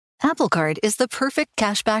Apple Card is the perfect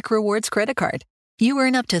cashback rewards credit card. You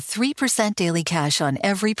earn up to 3% daily cash on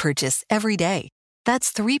every purchase every day.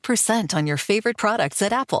 That's 3% on your favorite products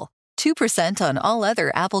at Apple, 2% on all other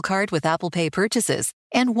Apple Card with Apple Pay purchases,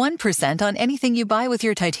 and 1% on anything you buy with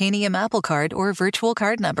your titanium Apple Card or virtual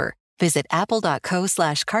card number. Visit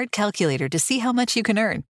apple.co/card calculator to see how much you can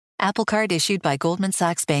earn. Apple Card issued by Goldman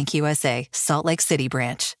Sachs Bank USA, Salt Lake City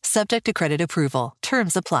branch. Subject to credit approval.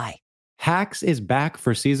 Terms apply. Hacks is back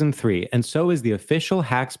for season 3, and so is the official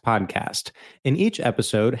Hacks podcast. In each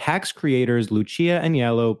episode, Hacks creators Lucia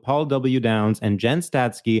Aniello, Paul W. Downs, and Jen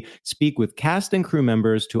Statsky speak with cast and crew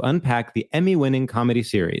members to unpack the Emmy-winning comedy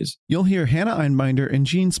series. You'll hear Hannah Einbinder and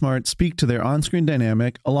Jean Smart speak to their on-screen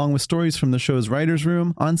dynamic, along with stories from the show's writer's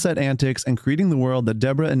room, on-set antics, and creating the world that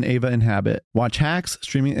Deborah and Ava inhabit. Watch Hacks,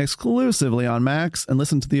 streaming exclusively on Max, and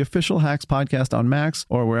listen to the official Hacks podcast on Max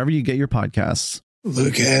or wherever you get your podcasts.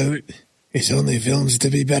 Look out. It's only films to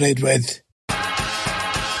be buried with.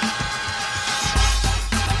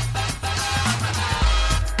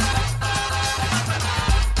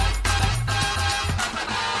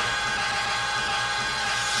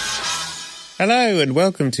 Hello and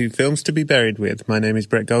welcome to Films to be Buried With. My name is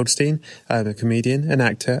Brett Goldstein. I'm a comedian, an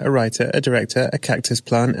actor, a writer, a director, a cactus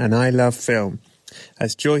plant, and I love film.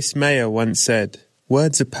 As Joyce Meyer once said,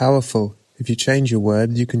 words are powerful. If you change your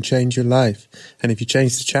word, you can change your life. And if you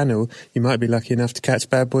change the channel, you might be lucky enough to catch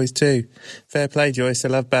Bad Boys 2. Fair play, Joyce. I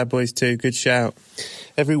love Bad Boys 2. Good shout.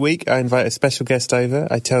 Every week, I invite a special guest over.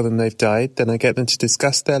 I tell them they've died. Then I get them to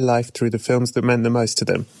discuss their life through the films that meant the most to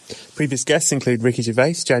them. Previous guests include Ricky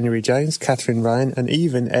Gervais, January Jones, Catherine Ryan, and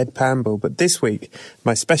even Ed Pamble. But this week,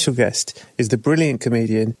 my special guest is the brilliant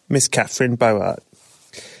comedian, Miss Catherine Bohart.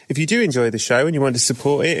 If you do enjoy the show and you want to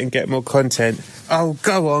support it and get more content, oh,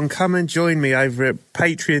 go on, come and join me over at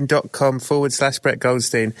patreon.com/Brett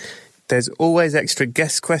Goldstein. There's always extra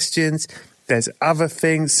guest questions. There's other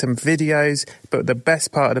things, some videos, but the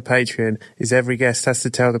best part of the Patreon is every guest has to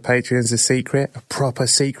tell the Patreons a secret, a proper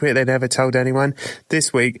secret they never told anyone.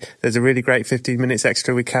 This week, there's a really great 15 minutes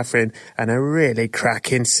extra with Catherine and a really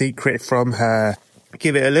cracking secret from her.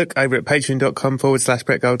 Give it a look over at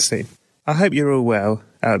patreon.com/Brett Goldstein. I hope you're all well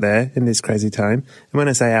out there in this crazy time. And when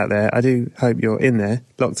I say out there, I do hope you're in there,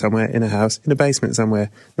 locked somewhere, in a house, in a basement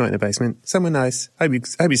somewhere. Not in a basement, somewhere nice. Hope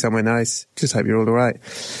you're somewhere nice. Just hope you're all right.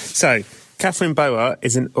 So, Catherine Bohart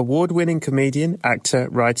is an award-winning comedian, actor,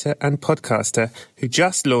 writer, and podcaster who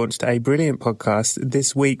just launched a brilliant podcast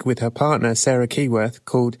this week with her partner, Sarah Keyworth,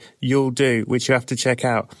 called You'll Do, which you have to check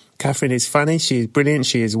out. Catherine is funny, she is brilliant,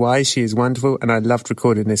 she is wise, she is wonderful, and I loved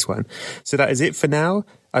recording this one. So that is it for now.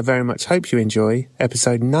 I very much hope you enjoy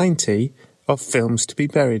episode 90 of Films to be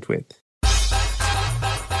Buried With.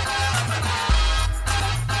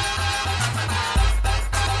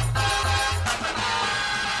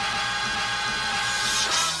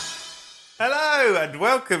 Hello and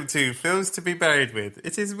welcome to Films to be Buried With.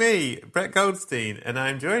 It is me, Brett Goldstein, and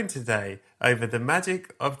I'm joined today over the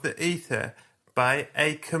magic of the ether by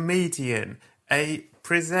a comedian, a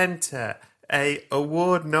presenter, a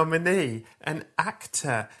award nominee, an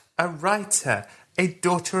actor, a writer, a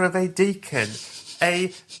daughter of a deacon,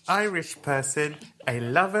 a Irish person, a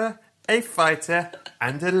lover, a fighter,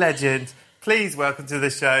 and a legend. Please welcome to the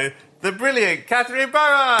show, the brilliant Catherine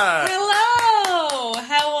Bohart! Hello!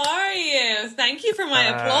 How are you? Thank you for my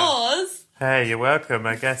applause. Hey, you're welcome.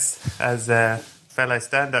 I guess as a fellow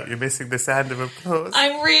stand-up, you're missing the sound of applause.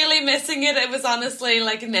 I'm really missing it. It was honestly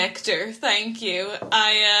like nectar. Thank you.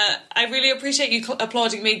 I really appreciate you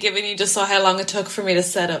applauding me, given you just saw how long it took for me to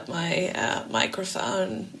set up my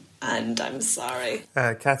microphone, and I'm sorry.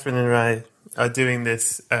 Catherine and I are doing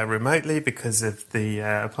this remotely because of the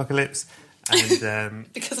apocalypse.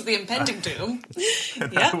 And because of the impending doom.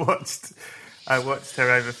 Yeah. I watched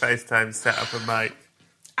her over FaceTime set up a mic.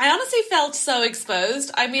 I honestly felt so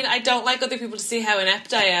exposed. I mean, I don't like other people to see how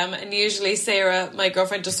inept I am, and usually Sarah, my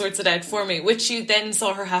girlfriend, just sorts it out for me, which you then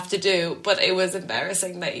saw her have to do, but it was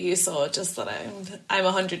embarrassing that you saw just that I'm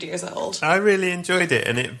 100 years old. I really enjoyed it,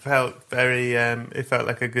 and it felt very, it felt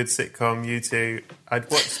like a good sitcom. You two, I'd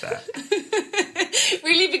watch that.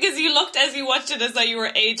 Really? Because you looked as you watched it as though you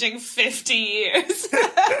were aging 50 years.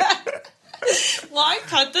 Why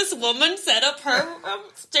can't this woman set up her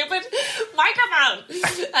stupid microphone?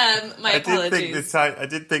 My apologies. I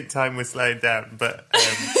did think time was slowing down, but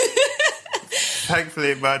thankfully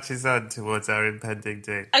it marches on towards our impending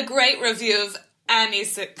doom. A great review of any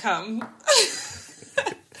sitcom.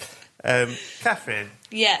 Catherine.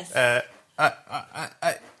 Yes.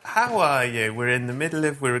 How are you? We're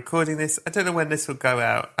recording this. I don't know when this will go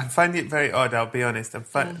out. I'm finding it very odd, I'll be honest.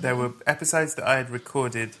 There were episodes that I had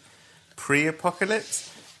recorded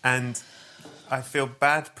pre-apocalypse, And I feel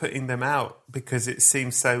bad putting them out because it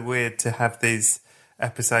seems so weird to have these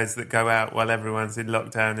episodes that go out while everyone's in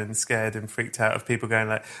lockdown and scared and freaked out of people going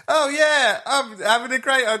like, oh yeah, I'm having a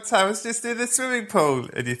great old time, I was just in the swimming pool.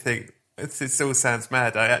 And you think, it all sounds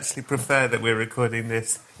mad. I actually prefer that we're recording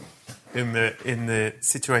this in the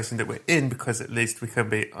situation that we're in, because at least we can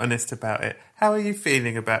be honest about it. How are you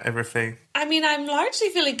feeling about everything? I mean, I'm largely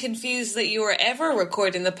feeling confused that you were ever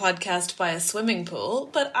recording the podcast by a swimming pool,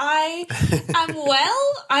 but I am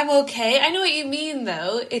well. I'm okay. I know what you mean,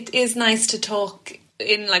 though. It is nice to talk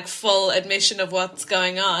in like full admission of what's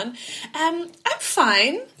going on. I'm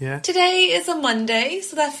fine. Yeah. Today is a Monday,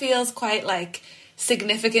 so that feels quite like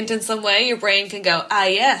significant in some way. Your brain can go, ah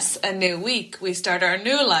yes, a new week. We start our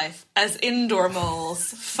new life as indoor moles.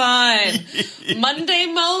 Fine. Monday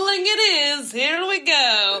moling it is. Here we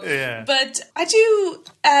go. Yeah. But I do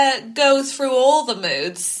go through all the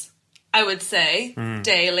moods, I would say,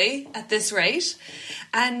 daily at this rate.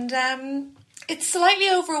 And it's slightly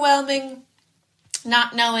overwhelming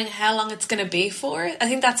not knowing how long it's going to be for. I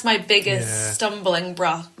think that's my biggest stumbling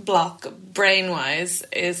block brain-wise,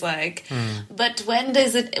 is like, but when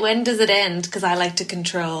does it end? Because I like to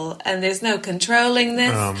control, and there's no controlling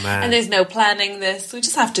this, and there's no planning this. We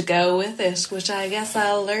just have to go with it, which I guess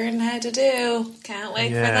I'll learn how to do. Can't wait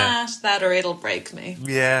for that, or it'll break me.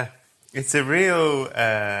 Yeah, it's a real,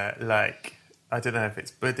 I don't know if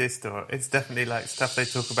it's Buddhist or it's definitely like stuff they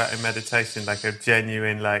talk about in meditation, like a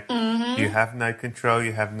genuine, like, you have no control,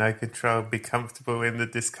 be comfortable in the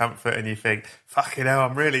discomfort, and you think, fucking hell,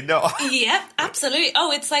 I'm really not. Yep, absolutely.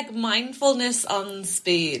 Oh, it's like mindfulness on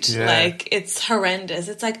speed. Yeah. Like, it's horrendous.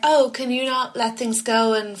 It's like, oh, can you not let things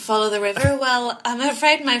go and follow the river? Well, I'm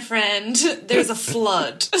afraid, my friend, there's a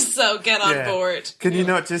flood, so get on board. Can you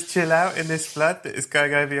not just chill out in this flood that is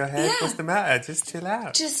going over your head? What's the matter? Just chill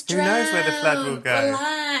out. Just Who drown. knows where the flood will go?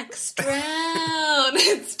 Relax, drown.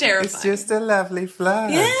 It's terrifying. It's just a lovely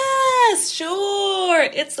flood. Yes, sure.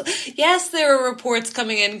 Yes, there are reports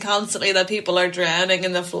coming in constantly that people are drowning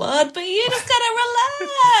in the flood, but you just gotta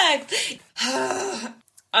relax.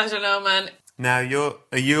 I don't know, man. Now,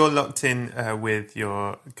 are you all locked in with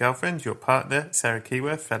your girlfriend, your partner, Sarah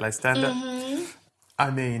Keyworth, fellow stand-up? Mm-hmm. I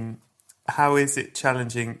mean, how is it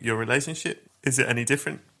challenging your relationship? Is it any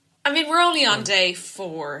different? I mean, we're only on day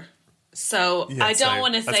 4. So I don't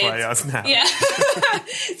want to say that's why I asked now. Yeah. So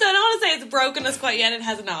I don't want to say it's broken us quite yet. It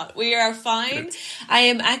has not. We are fine. Good. I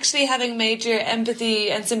am actually having major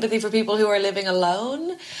empathy and sympathy for people who are living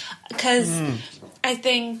alone, because I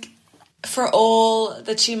think for all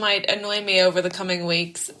that she might annoy me over the coming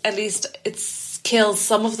weeks, at least it kills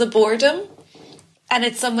some of the boredom, and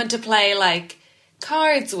it's someone to play like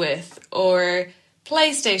cards with, or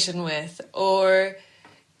PlayStation with, or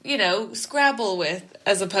Scrabble with,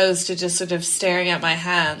 as opposed to just sort of staring at my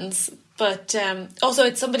hands. But also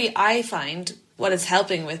it's somebody I find what it's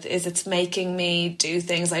helping with is it's making me do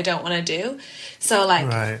things I don't want to do. So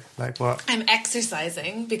Right, like what? I'm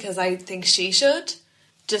exercising because I think she should,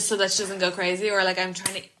 just so that she doesn't go crazy, or like I'm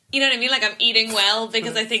trying to, you know what I mean? Like I'm eating well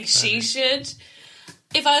because I think she should.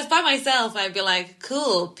 If I was by myself, I'd be like,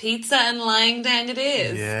 cool, pizza and lying down it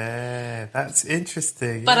is. Yeah, that's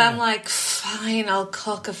interesting. But I'm like, fine, I'll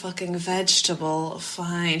cook a fucking vegetable.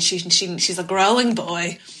 Fine. She's a growing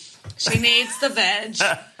boy. She needs the veg.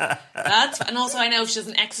 And also I know if she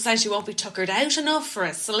doesn't exercise, she won't be tuckered out enough for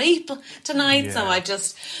a sleep tonight. Yeah. So I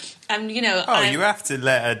just, you have to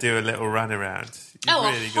let her do a little run around.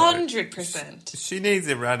 Really 100%. She needs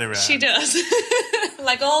a run around. She does.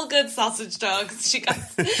 Like all good sausage dogs, she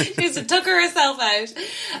needs to tucker herself out.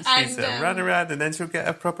 She needs to run around, and then she'll get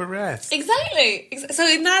a proper rest. Exactly. So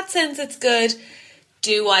in that sense, it's good.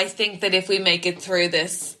 Do I think that if we make it through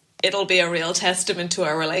this, it'll be a real testament to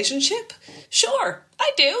our relationship? Sure,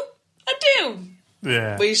 I do.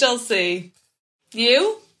 Yeah. We shall see.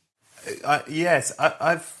 You? Yes,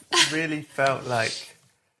 I've really felt like...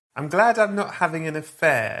 I'm glad I'm not having an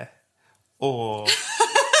affair, or...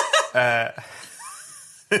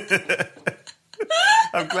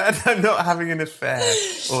 I'm glad I'm not having an affair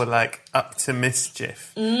or like up to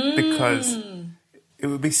mischief, because it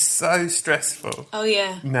would be so stressful. Oh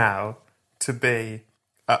yeah. Now to be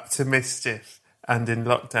up to mischief and in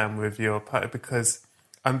lockdown with your partner, because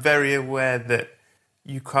I'm very aware that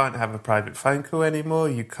you can't have a private phone call anymore.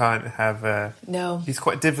 You can't have No. It's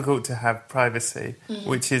quite difficult to have privacy,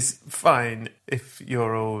 which is fine if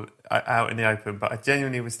you're all out in the open. But I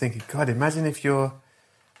genuinely was thinking, God, imagine if you're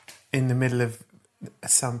in the middle of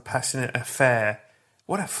some passionate affair.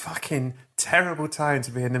 What a fucking terrible time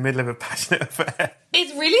to be in the middle of a passionate affair.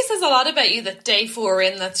 It really says a lot about you that day 4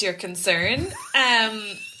 in, that's your concern.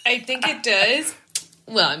 I think it does.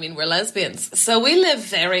 well, I mean, we're lesbians, so we live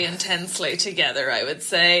very intensely together, I would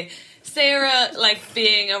say. Sarah, like,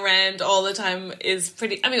 being around all the time is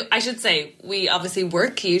pretty... I mean, I should say, we obviously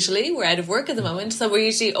work usually. We're out of work at the moment, so we're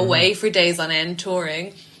usually away for days on end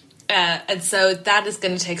touring. And so that is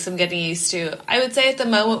going to take some getting used to. I would say at the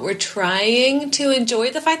moment we're trying to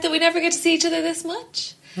enjoy the fact that we never get to see each other this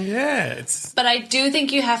much. Yeah, But I do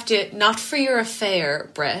think you have to, not for your affair,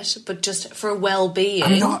 Brett, but just for well-being.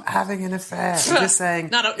 I'm not having an affair. I'm just saying,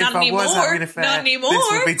 not if anymore. I was having an affair, Not anymore.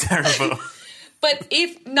 this would be terrible. But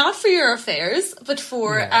if not for your affairs, but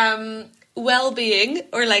for well-being,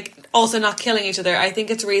 or like also not killing each other, I think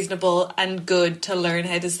it's reasonable and good to learn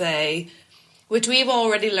how to say, which we've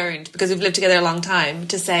already learned because we've lived together a long time,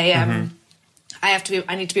 to say,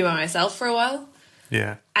 I need to be by myself for a while.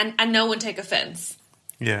 Yeah. And no one take offence.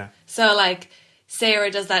 Yeah. So like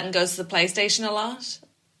Sarah does that and goes to the PlayStation a lot,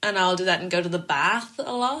 and I'll do that and go to the bath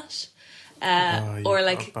a lot. Or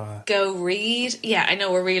like go read. Yeah, I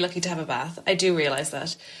know we're really lucky to have a bath. I do realise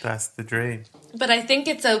that. That's the dream. But I think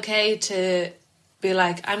it's okay to be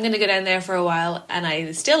like, I'm going to go down there for a while and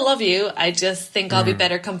I still love you. I just think I'll be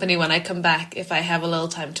better company when I come back if I have a little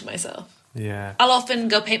time to myself. Yeah. I'll often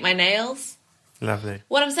go paint my nails. Lovely.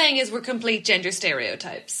 What I'm saying is we're complete gender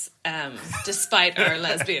stereotypes, despite our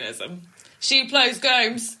lesbianism. She plays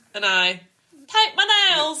games and I paint my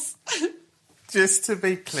nails. Just to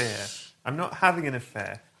be clear, I'm not having an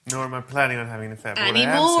affair, nor am I planning on having an affair. But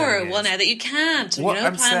anymore. Well, now that you can't. What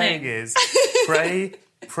I'm saying is,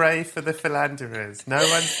 pray for the philanderers. No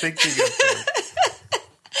one's thinking of them.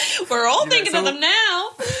 We're all thinking of them now.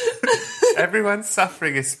 Everyone's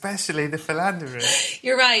suffering, especially the philanderers.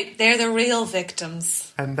 You're right. They're the real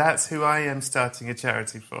victims. And that's who I am starting a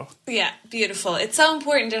charity for. Yeah, beautiful. It's so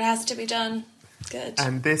important. It has to be done. Good.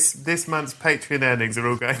 And this month's Patreon earnings are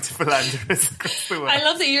all going to philanderers across the world. I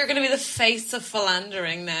love that you're going to be the face of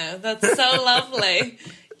philandering now. That's so lovely.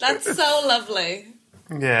 That's so lovely.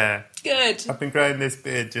 Yeah. Good. I've been growing this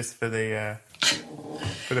beard just for the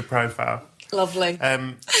profile. Lovely.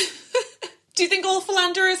 Do you think all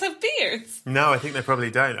philanderers have beards? No, I think they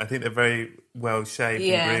probably don't. I think they're very well shaved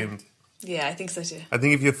and groomed. Yeah, I think so too. I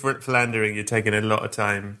think if you're philandering, you're taking a lot of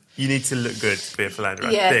time. You need to look good to be a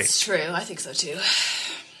philanderer. Yeah, I think. it's true. I think so too.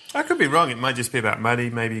 I could be wrong. It might just be about money.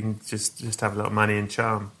 Maybe you can just have a lot of money and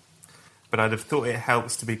charm. But I'd have thought it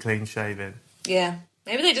helps to be clean shaven. Yeah.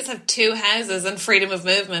 Maybe they just have two houses and freedom of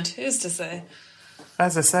movement. Who's to say?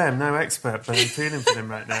 As I say, I'm no expert, but I'm feeling for them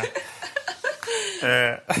right now.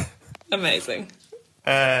 Amazing.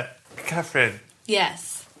 Catherine.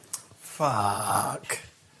 Yes. Fuck.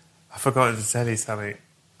 I've forgotten to tell you something.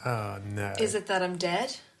 Oh, no. Is it that I'm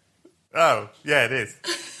dead? Oh, yeah, it is.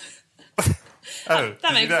 Oh,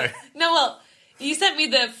 that makes you know? sense. No, well, you sent me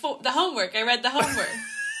the homework. I read the homework.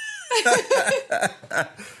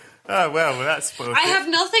 Oh, well, that's spoiled. I have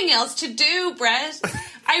nothing else to do, Brett.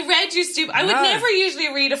 I read you stupid. I would never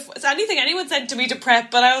usually read anything anyone sent to me to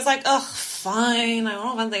prep, but I was like, oh, fine. I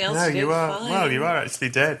don't have anything else to do. You are. Fine. Well, you are actually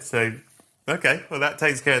dead, so... Okay, well, that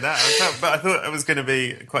takes care of that. I thought it was going to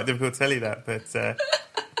be quite difficult to tell you that, but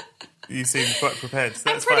you seem quite prepared, so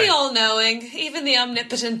that's I'm pretty fine. all-knowing. Even the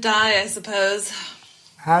omnipotent die, I suppose.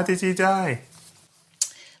 How did you die?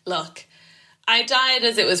 Look, I died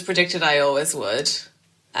as it was predicted I always would.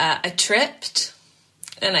 I tripped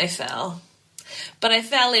and I fell. But I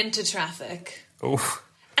fell into traffic. Oh.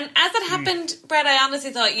 And as it happened, Brett, I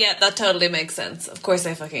honestly thought, yeah, that totally makes sense. Of course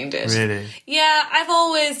I fucking did. Really? Yeah, I've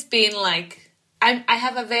always been like... I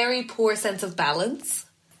have a very poor sense of balance.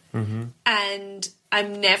 Mm-hmm. And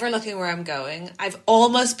I'm never looking where I'm going. I've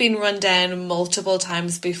almost been run down multiple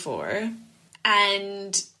times before.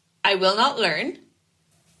 And I will not learn.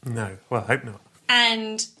 No, well, I hope not.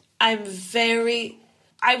 And I'm very...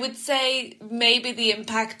 I would say maybe the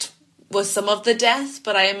impact was some of the death,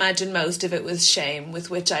 but I imagine most of it was shame,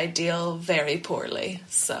 with which I deal very poorly.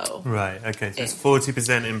 So right, okay, so it's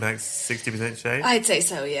 40% impact, 60% shame? I'd say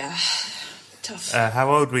so, yeah. Tough.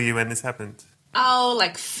 How old were you when this happened? Oh,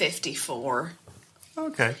 like 54.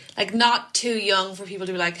 Okay. Like, not too young for people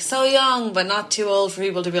to be like, so young, but not too old for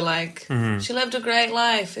people to be like, she lived a great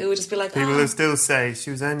life. It would just be like, people will still say she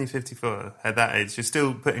was only 54 at that age. You're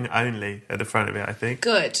still putting only at the front of it, I think.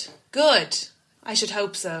 Good. I should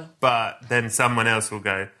hope so. But then someone else will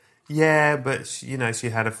go, yeah, but she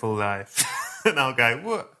had a full life. And I'll go,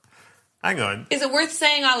 what? Hang on. Is it worth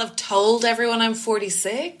saying I'll have told everyone I'm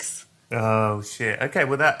 46? Oh, shit. Okay,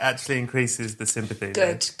 well, that actually increases the sympathy.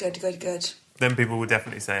 Good. Then people will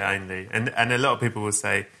definitely say only. And a lot of people will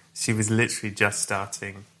say she was literally just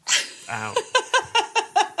starting out.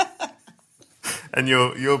 And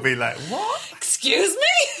you'll be like, what? Excuse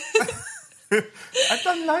me? I've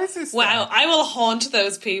done loads of stuff. Wow, I will haunt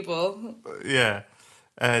those people. Yeah.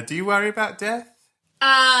 Do you worry about death?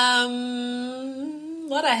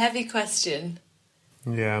 What a heavy question.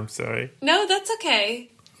 Yeah, I'm sorry. No, that's okay.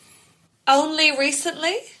 Only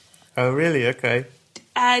recently? Oh, really? Okay.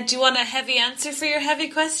 Do you want a heavy answer for your heavy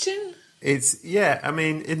question? It's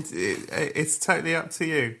totally up to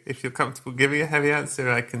you. If you're comfortable giving a heavy answer,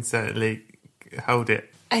 I can certainly hold it.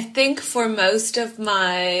 I think for most of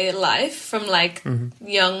my life, from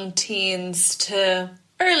young teens to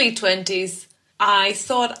early 20s, I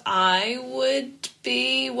thought I would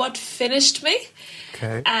be what finished me.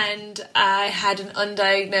 Okay. And I had an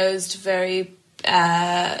undiagnosed, very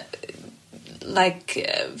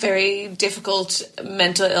difficult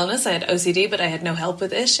mental illness. I had OCD, but I had no help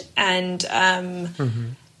with it. And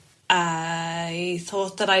I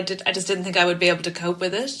thought that I just didn't think I would be able to cope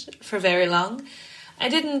with it for very long. I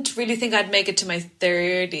didn't really think I'd make it to my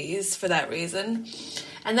 30s for that reason.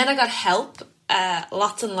 And then I got help,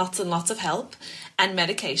 lots and lots and lots of help, and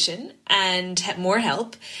medication, and more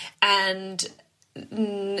help. And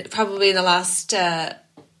probably in the last...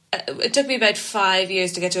 it took me about 5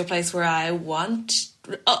 years to get to a place where I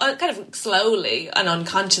kind of slowly and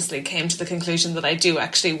unconsciously came to the conclusion that I do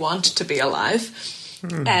actually want to be alive,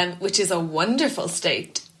 which is a wonderful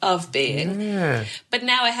state of being. Yeah. But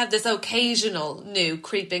now I have this occasional new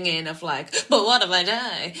creeping in of but what if I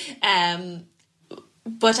die?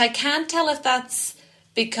 But I can't tell if that's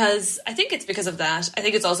because... I think it's because of that. I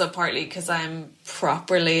think it's also partly because I'm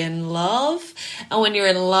properly in love. And when you're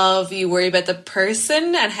in love, you worry about the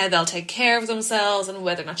person and how they'll take care of themselves and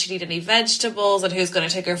whether or not she'd eat any vegetables and who's going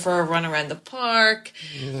to take her for a run around the park.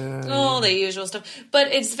 Yeah. All the usual stuff. But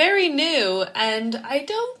it's very new, and I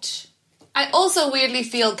also weirdly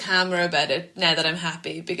feel calmer about it now that I'm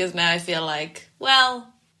happy, because now I feel I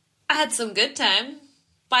had some good time.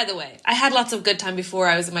 By the way, I had lots of good time before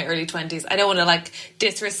I was in my early 20s. I don't want to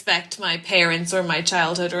disrespect my parents or my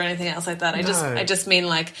childhood or anything else like that. I just mean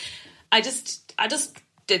I just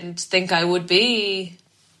didn't think I would be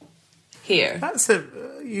here.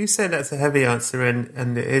 You say that's a heavy answer,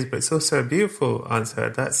 and it is, but it's also a beautiful answer.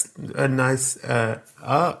 That's a nice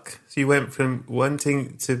arc. So you went from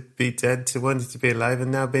wanting to be dead to wanting to be alive, and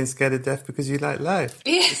now being scared of death because you like life.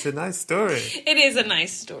 Yeah. It's a nice story. It is a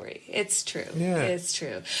nice story. It's true. Yeah. It's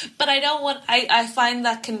true. But I don't want... I find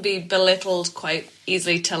that can be belittled quite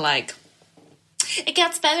easily to it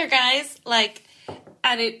gets better, guys.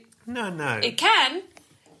 And it... No. It can.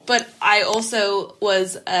 But I also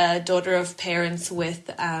was a daughter of parents with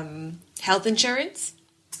health insurance.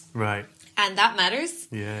 Right. And that matters.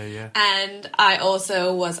 Yeah. And I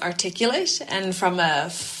also was articulate, and from a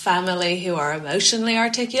family who are emotionally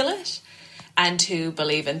articulate and who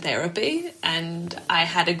believe in therapy. And I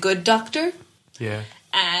had a good doctor. Yeah.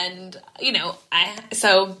 And,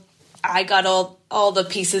 I got all the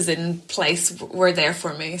pieces in place were there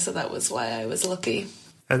for me. So that was why I was lucky.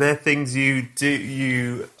 Are there things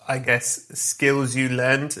I guess, skills you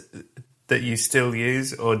learned that you still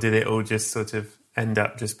use, or did it all just sort of end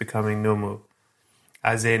up just becoming normal?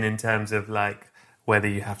 As in terms of whether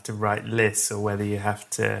you have to write lists or whether you have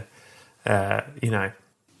to, Yeah,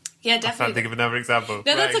 definitely. I can't think of another example.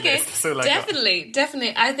 No, that's okay. So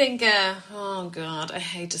Definitely. I think, oh God, I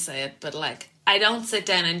hate to say it, but I don't sit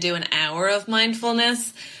down and do an hour of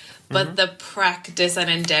mindfulness. But the practice and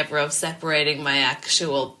endeavour of separating my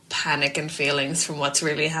actual panic and feelings from what's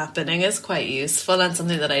really happening is quite useful, and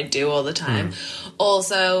something that I do all the time.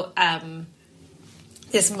 Also,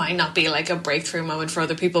 this might not be a breakthrough moment for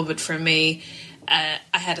other people, but for me, I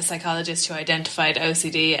had a psychologist who identified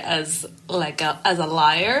OCD as as a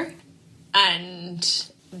liar, and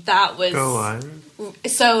that was... Go on.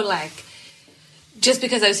 So, just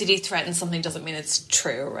because OCD threatens something doesn't mean it's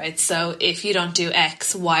true, right? So if you don't do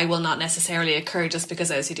X, Y will not necessarily occur just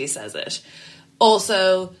because OCD says it.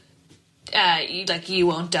 Also, you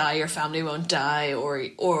won't die, your family won't die, or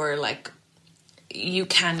you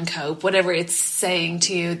can cope. Whatever it's saying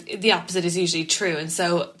to you, the opposite is usually true. And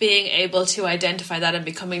so being able to identify that and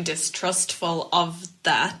becoming distrustful of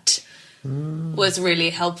that was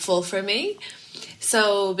really helpful for me.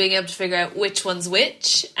 So being able to figure out which one's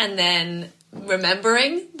which, and then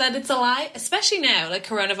remembering that it's a lie, especially now,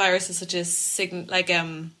 coronavirus is such a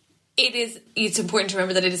it's important to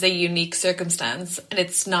remember that it is a unique circumstance, and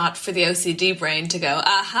it's not for the OCD brain to go,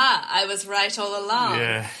 aha, I was right all along.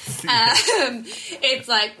 Yeah. It's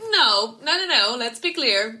no, let's be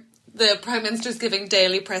clear. The Prime Minister's giving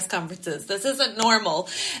daily press conferences. This isn't normal.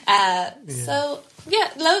 So, yeah,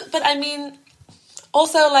 but I mean,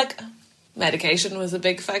 also, medication was a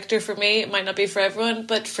big factor for me. It might not be for everyone,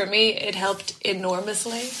 but for me it helped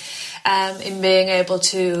enormously in being able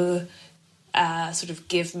to sort of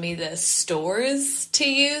give me the stores to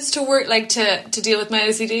use to work, like to deal with my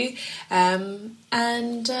OCD.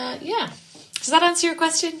 Yeah. Does that answer your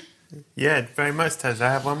question? Yeah, it very much does.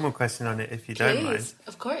 I have one more question on it, if you don't mind.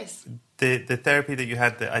 Of course. The therapy that you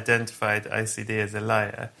had that identified OCD as a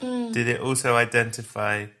liar, did it also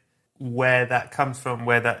identify where that comes from?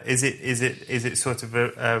 Where that is it sort of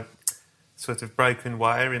a sort of broken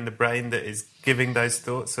wire in the brain that is giving those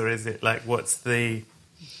thoughts, or is it like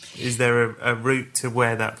is there a route to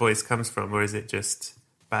where that voice comes from, or is it just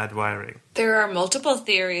bad wiring? There are multiple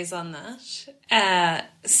theories on that.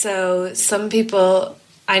 So some people,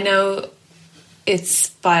 I know it's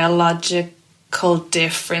biological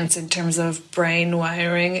difference in terms of brain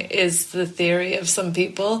wiring is the theory of some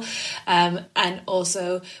people, and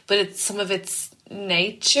also, but some of it's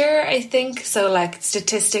nature, I think. So, like,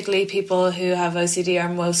 statistically, people who have OCD are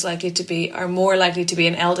more likely to be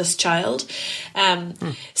an eldest child.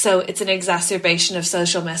 So it's an exacerbation of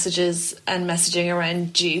social messages and messaging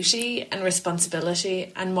around duty and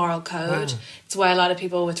responsibility and moral code. It's why a lot of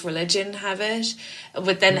people with religion have it.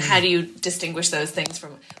 But then how do you distinguish those things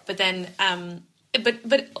from? But then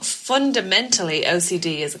But fundamentally,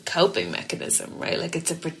 OCD is a coping mechanism, right? Like,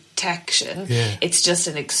 it's a protection. Yeah. It's just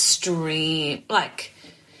an extreme, like...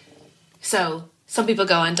 So, some people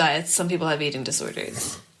go on diets, some people have eating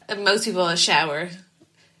disorders. And most people shower.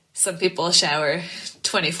 Some people shower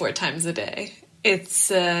 24 times a day. It's,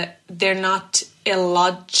 they're not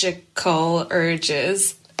illogical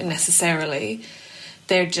urges, necessarily.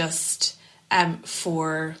 They're just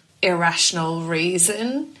for irrational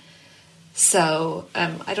reason. So,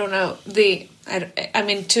 I don't know. I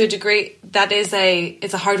mean, to a degree,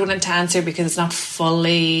 it's a hard one to answer because it's not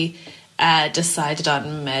fully decided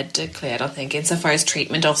on medically, I don't think, insofar as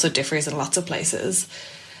treatment also differs in lots of places.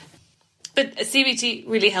 But CBT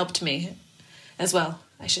really helped me as well,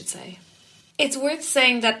 I should say. It's worth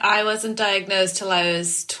saying that I wasn't diagnosed till I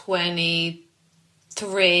was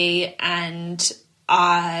 23, and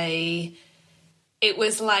it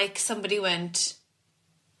was like somebody went...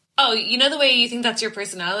 Oh, you know the way you think that's your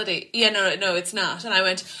personality? Yeah, no, it's not. And I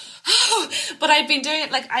went, oh, but I'd been doing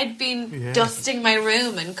it, like, I'd been dusting my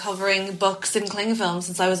room and covering books and cling film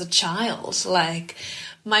since I was a child. Like,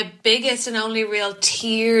 my biggest and only real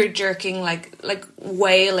tear-jerking, like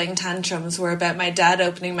wailing tantrums were about my dad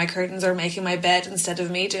opening my curtains or making my bed instead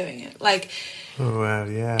of me doing it. Like, oh, wow,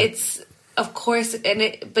 yeah. It's, of course,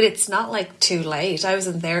 but it's not, like, too late. I was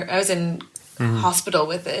in hospital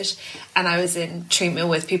with it, and I was in treatment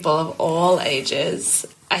with people of all ages.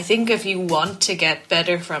 I think if you want to get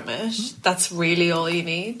better from it, that's really all you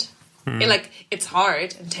need. It's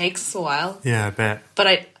hard and takes a while. Yeah, I bet.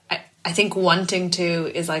 But I think wanting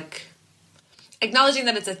to is like acknowledging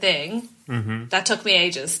that it's a thing. That took me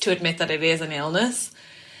ages to admit that it is an illness,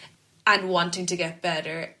 and wanting to get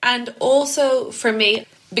better. And also, for me,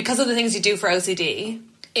 because of the things you do for OCD,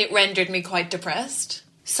 it rendered me quite depressed.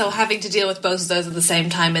 So having to deal with both of those at the same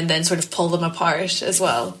time and then sort of pull them apart as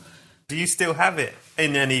well. Do you still have it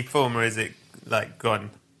in any form, or is it, like,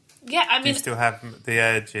 gone? Yeah, I mean... Do you still have the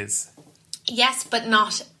urges? Yes, but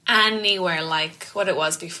not anywhere like what it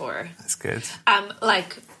was before. That's good.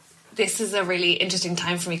 This is a really interesting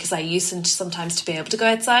time for me because I used to sometimes to be able to go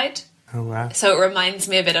outside. Oh, wow. So it reminds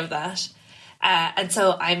me a bit of that. And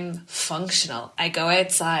so I'm functional. I go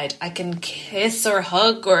outside. I can kiss or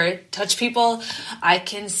hug or touch people. I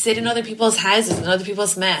can sit in other people's houses and other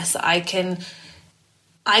people's mess. I can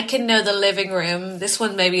know the living room. This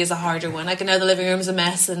one maybe is a harder one. I can know the living room's a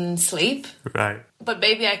mess and sleep. Right. But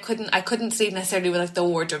maybe I couldn't sleep necessarily with, like, the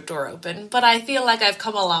wardrobe door open. But I feel like I've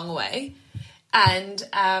come a long way. And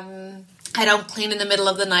I don't clean in the middle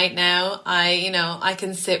of the night now. I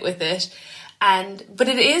can sit with it. But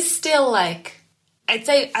it is still, like, I'd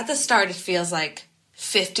say at the start it feels like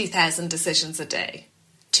 50,000 decisions a day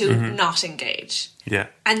to not engage. Yeah.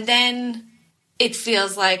 And then it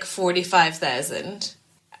feels like 45,000.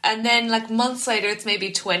 And then, like, months later it's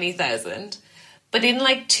maybe 20,000. But in,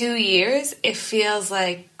 like, 2 years it feels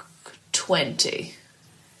like 20.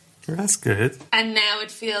 That's good. And now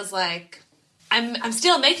it feels like I'm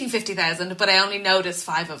still making 50,000, but I only notice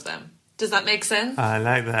 5 of them. Does that make sense? I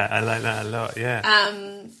like that. I like that a lot, yeah.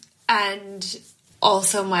 And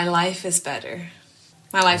also my life is better.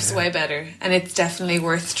 My life's way better, and it's definitely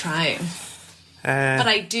worth trying. But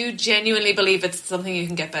I do genuinely believe it's something you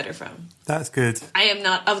can get better from. That's good. I am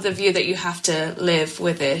not of the view that you have to live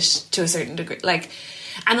with it to a certain degree.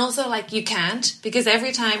 And also, like, you can't, because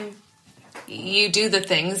every time you do the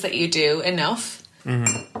things that you do enough,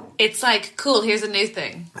 It's like, cool, here's a new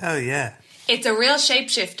thing. Oh, yeah. It's a real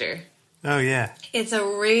shapeshifter. Oh, yeah. It's a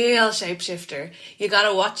real shapeshifter. You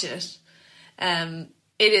gotta watch it.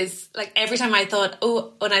 It is, like, every time I thought,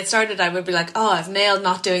 when I started, I would be like, I've nailed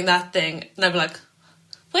not doing that thing. And I'd be like,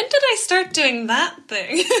 when did I start doing that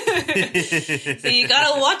thing? So you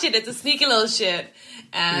gotta watch it. It's a sneaky little shit.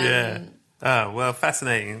 Yeah. Oh, well,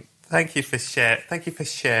 fascinating. Thank you for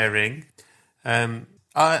sharing.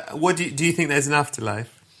 What do you think there's an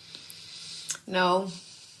afterlife? No.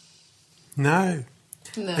 No.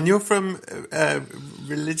 And you're from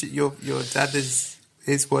religion. Your dad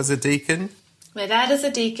was a deacon. My dad is a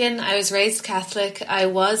deacon. I was raised Catholic. I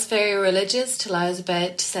was very religious till I was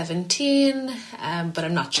about 17, but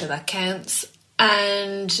I'm not sure that counts.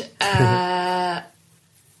 And I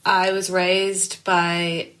was raised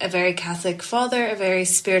by a very Catholic father, a very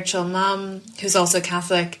spiritual mum, who's also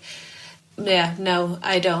Catholic. Yeah, no,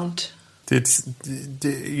 I don't. Do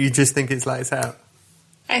you just think it's lights out?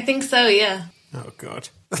 I think so, yeah. Oh, God.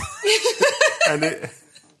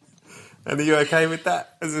 And are you okay with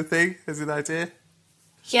that as a thing, as an idea?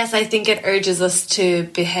 Yes, I think it urges us to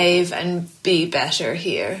behave and be better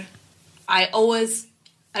here. I always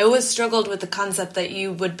struggled with the concept that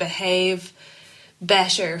you would behave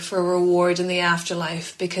better for reward in the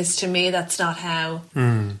afterlife, because to me that's not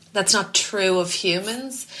that's not true of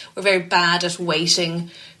humans. We're very bad at waiting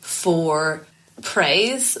for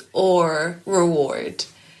praise or reward.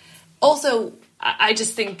 Also, I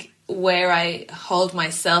just think where I hold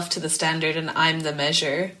myself to the standard and I'm the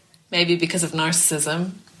measure, maybe because of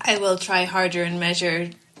narcissism, I will try harder and measure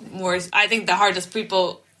more. I think the hardest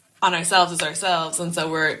people on ourselves is ourselves, and so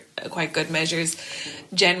we're quite good measures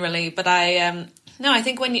generally. But I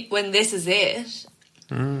think when this is it,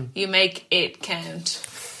 you make it count.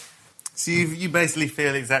 So you basically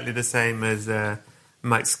feel exactly the same as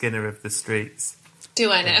Mike Skinner of the Streets.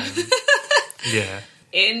 Do I know? Yeah.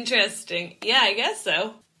 Interesting. Yeah, I guess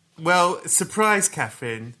so. Well, surprise,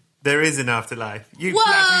 Catherine. There is an afterlife. You Whoa!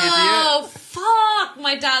 clapping idiot. Fuck!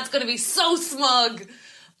 My dad's gonna be so smug.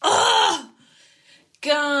 Ugh!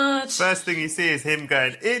 God. First thing you see is him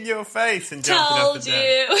going in your face and jumping up and down. Told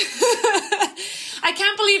you. I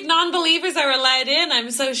can't believe non-believers are allowed in.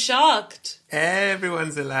 I'm so shocked.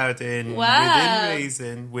 Everyone's allowed in. Wow.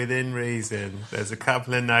 Within reason. There's a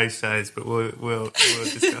couple of no-shows, but we'll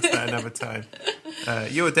discuss that another time.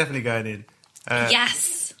 You're definitely going in.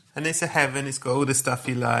 Yes. And it's a heaven. It's got all the stuff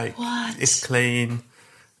you like. What? It's clean.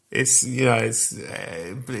 It's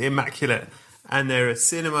immaculate. And there are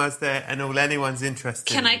cinemas there, and all anyone's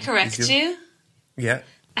interested in. Can I correct you? Yeah.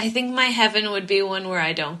 I think my heaven would be one where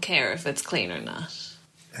I don't care if it's clean or not.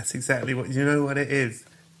 That's exactly what... You know what it is?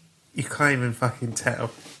 You can't even fucking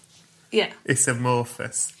tell. Yeah. It's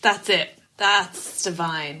amorphous. That's it. That's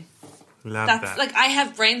divine. Love that. Like, I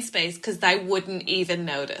have brain space because I wouldn't even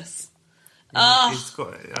notice. I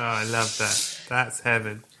love that. That's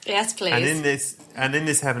heaven. Yes, please. And in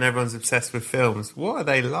this heaven, everyone's obsessed with films. What are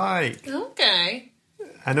they like? Okay.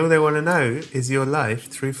 And all they want to know is your life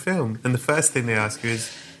through film. And the first thing they ask you is,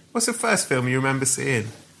 what's the first film you remember seeing?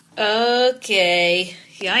 Okay.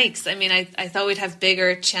 Yikes. I mean, I thought we'd have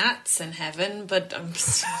bigger chats in heaven, but I'm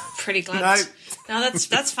pretty glad. No,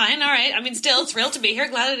 that's fine. All right. I mean, still thrilled to be here.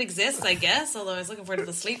 Glad it exists, I guess. Although I was looking forward to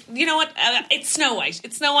the sleep. You know what? It's Snow White.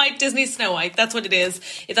 It's Snow White. Disney's Snow White. That's what it is.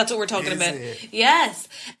 If that's what we're talking about. It? Yes.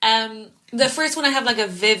 The first one I have like a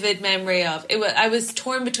vivid memory of. I was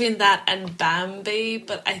torn between that and Bambi,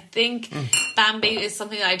 but I think Bambi is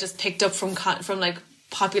something I just picked up from like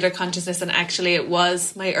popular consciousness, and actually it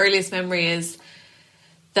was. My earliest memory is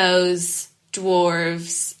those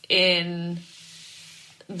dwarves in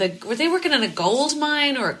were they working in a gold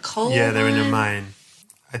mine or a coal mine? Yeah, they're in a mine.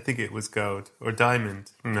 I think it was gold or diamond.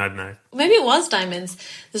 I don't know. Maybe it was diamonds.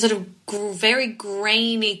 The sort of very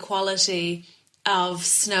grainy quality of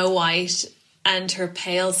Snow White and her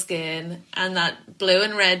pale skin and that blue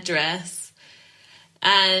and red dress.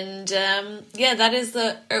 And that is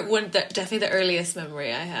definitely the earliest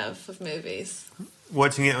memory I have of movies.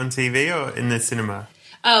 Watching it on TV or in the cinema?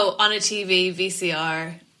 Oh, on a TV,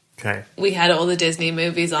 VCR. Okay. We had all the Disney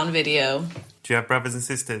movies on video. Do you have brothers and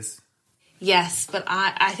sisters? Yes, but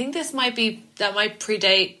I think this might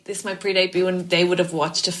predate me when they would have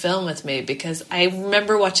watched a film with me, because I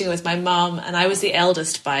remember watching it with my mom, and I was the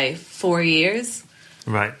eldest by 4 years.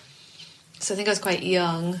 Right. So I think I was quite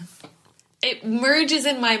young. It merges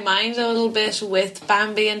in my mind a little bit with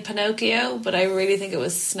Bambi and Pinocchio, but I really think it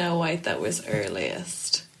was Snow White that was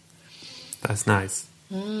earliest. That's nice.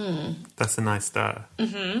 That's a nice starter.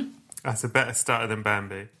 Mm-hmm. That's a better starter than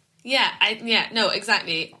Bambi. Yeah, no,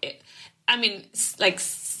 exactly. I mean, like,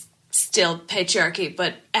 still patriarchy,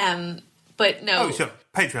 but no. Oh, sure.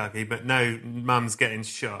 Patriarchy, but no mum's getting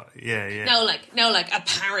shot. Yeah. No, like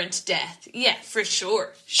apparent death. Yeah, for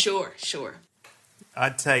sure.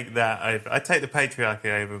 I'd take that over. I'd take the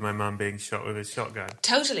patriarchy over my mum being shot with a shotgun.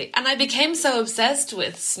 Totally. And I became so obsessed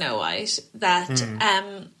with Snow White that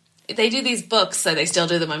they do these books, so they still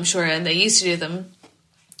do them, I'm sure, and they used to do them,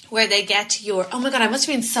 where they get your... Oh my God, I must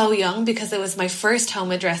have been so young because it was my first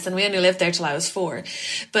home address and we only lived there till I was 4.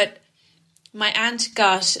 But my aunt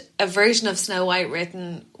got a version of Snow White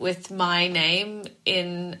written with my name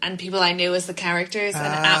in, and people I knew as the characters, and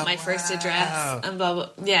at my first address, and blah, blah.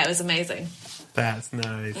 Yeah, it was amazing. That's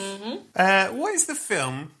nice. What is the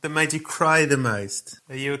film that made you cry the most?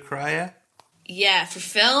 Are you a crier? Yeah, for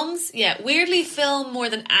films, yeah. Weirdly, film more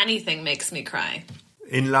than anything makes me cry.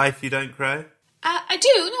 In life, you don't cry? I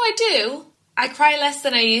do. I cry less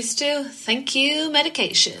than I used to. Thank you,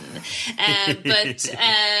 medication. But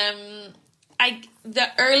the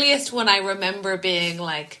earliest one I remember being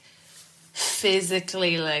like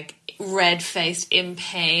physically like red-faced, in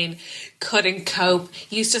pain, couldn't cope,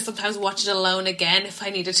 used to sometimes watch it alone again if I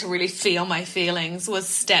needed to really feel my feelings, was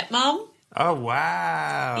Stepmom. Oh,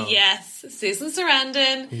 wow. Yes. Susan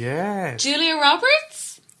Sarandon. Yes. Julia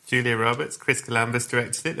Roberts. Chris Columbus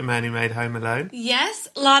directed it, the man who made Home Alone. Yes.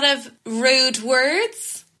 A lot of rude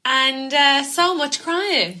words and so much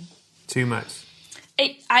crying. Too much.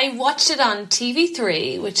 I watched it on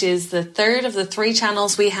TV3, which is the third of the 3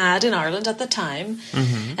 channels we had in Ireland at the time,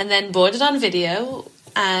 and then bought it on video,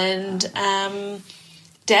 and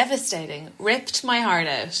devastating. Ripped my heart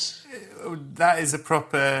out. That is a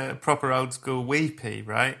proper old school weepy,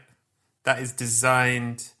 right? That is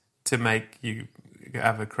designed to make you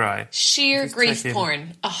have a cry. Sheer grief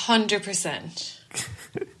porn, 100%.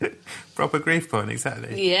 Proper grief porn,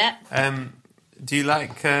 exactly. Yeah. Do you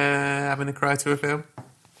like having a cry to a film?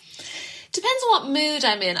 Depends on what mood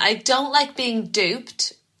I'm in. I don't like being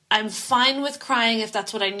duped. I'm fine with crying if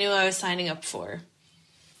that's what I knew I was signing up for.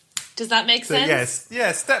 Does that make sense?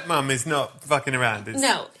 Yes. Stepmom is not fucking around.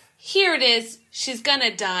 No. Here it is. She's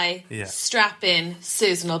gonna die. Yeah. Strap in.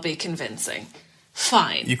 Susan will be convincing.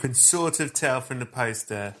 Fine. You can sort of tell from the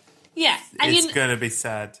poster. Yeah. And it's gonna be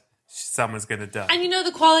sad. Someone's going to die. And you know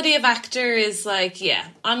the quality of actor is like, yeah,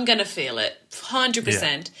 I'm going to feel it. 100%.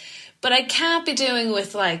 Yeah. But I can't be doing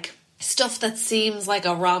with like stuff that seems like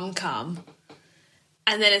a rom-com.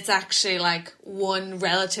 And then it's actually like one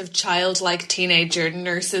relative childlike teenager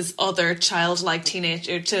nurses other childlike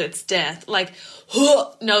teenager to its death. Like,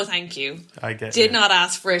 no thank you. I get Did not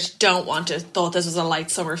ask for it. Don't want it. Thought this was a light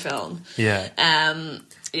summer film. Yeah.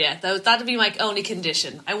 Yeah, that'd be my only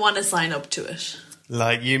condition. I want to sign up to it.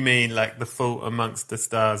 Like, you mean like The Fault Amongst the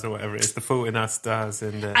Stars or whatever it is, The Fault in Our Stars.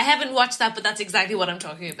 And I haven't watched that, but that's exactly what I'm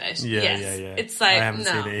talking about. Yeah. It's like, I haven't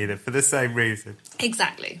seen it either, for the same reason.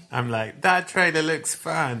 Exactly. I'm like, that trailer looks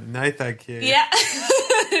fun. No, thank you. Yeah.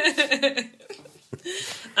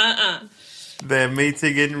 They're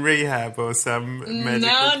meeting in rehab or some medical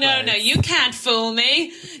place. No, you can't fool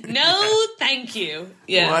me. No, thank you.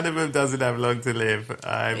 Yeah. One of them doesn't have long to live,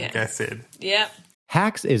 I'm guessing. Yeah.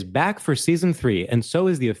 Hacks is back for season 3, and so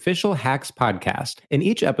is the official Hacks podcast. In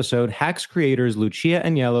each episode, Hacks creators Lucia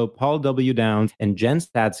Agnello, Paul W. Downs, and Jen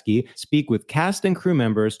Statsky speak with cast and crew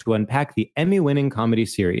members to unpack the Emmy-winning comedy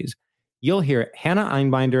series. You'll hear Hannah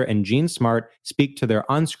Einbinder and Jean Smart speak to their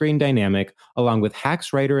on-screen dynamic, along with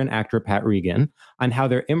Hacks writer and actor Pat Regan, on how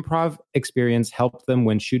their improv experience helped them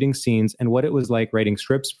when shooting scenes and what it was like writing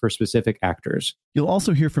scripts for specific actors. You'll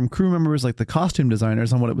also hear from crew members like the costume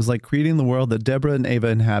designers on what it was like creating the world that Deborah and Ava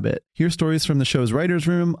inhabit. Hear stories from the show's writer's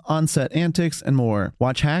room, on-set antics, and more.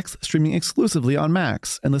 Watch Hacks streaming exclusively on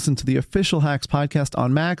Max, and listen to the official Hacks podcast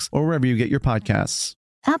on Max or wherever you get your podcasts.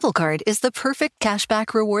 Apple Card is the perfect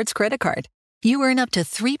cashback rewards credit card. You earn up to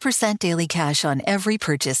 3% daily cash on every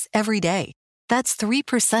purchase every day. That's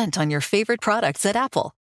 3% on your favorite products at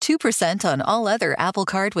Apple, 2% on all other Apple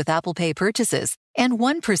Card with Apple Pay purchases, and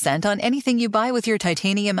 1% on anything you buy with your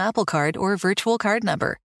titanium Apple Card or virtual card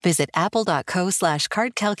number. Visit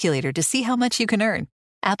apple.co/card calculator to see how much you can earn.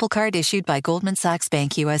 Apple Card issued by Goldman Sachs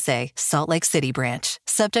Bank USA, Salt Lake City branch.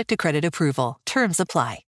 Subject to credit approval. Terms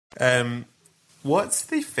apply. What's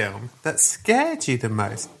the film that scared you the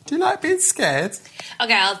most? Do you like being scared?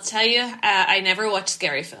 Okay, I'll tell you, I never watch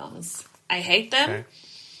scary films. I hate them. Okay.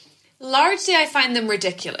 Largely, I find them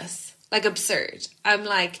ridiculous, like absurd. I'm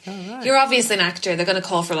like, You're obviously an actor. They're going to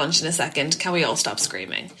call for lunch in a second. Can we all stop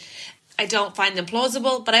screaming? I don't find them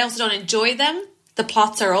plausible, but I also don't enjoy them. The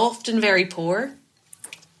plots are often very poor.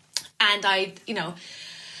 And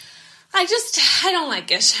I don't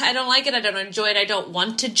like it. I don't like it. I don't enjoy it. I don't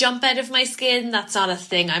want to jump out of my skin. That's not a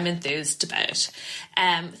thing I'm enthused about.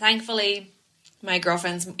 Thankfully, my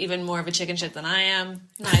girlfriend's even more of a chicken shit than I am.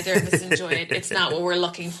 Neither of us enjoy it. It's not what we're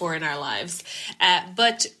looking for in our lives.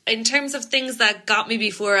 But in terms of things that got me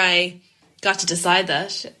before I got to decide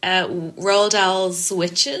that, Roald Dahl's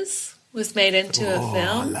Witches was made into a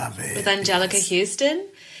film with Angelica Houston.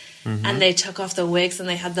 Mm-hmm. And they took off the wigs and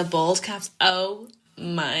they had the bald caps. Oh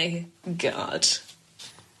my God.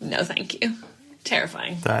 No, thank you.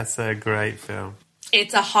 Terrifying. That's a great film.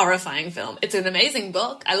 It's a horrifying film. It's an amazing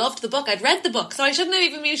book. I loved the book. I'd read the book, so I shouldn't have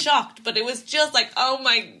even been shocked. But it was just like, oh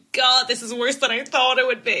my God, this is worse than I thought it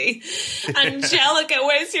would be. Angelica,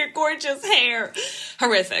 where's your gorgeous hair?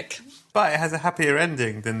 Horrific. But it has a happier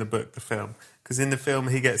ending than the book, the film. Because in the film,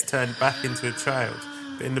 he gets turned back into a child.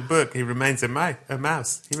 But in the book, he remains a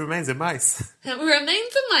mouse. He remains a mice.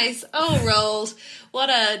 Remains a mice. Oh, Roald. What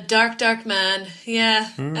a dark, dark man. Yeah.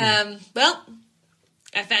 Well,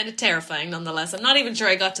 I found it terrifying nonetheless. I'm not even sure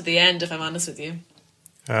I got to the end, if I'm honest with you.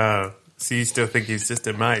 Oh, so you still think he's just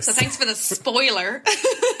a mice? So thanks for the spoiler.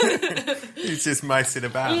 He's just micing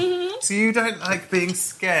about. Mm-hmm. So you don't like being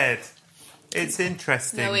scared? It's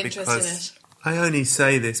interesting. No interest in it. I only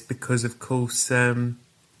say this because, of course,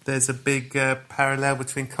 there's a big parallel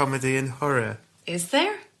between comedy and horror. Is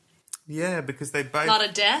there? Yeah, because they both... A lot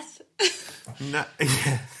of death? No,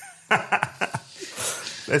 yeah.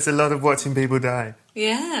 There's a lot of watching people die.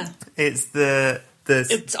 Yeah. It's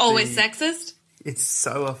It's always sexist? It's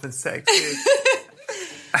so often sexist.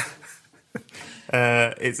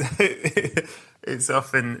 It's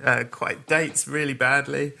often quite dates really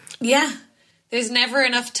badly. Yeah. There's never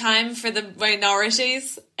enough time for the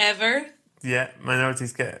minorities, ever. Yeah,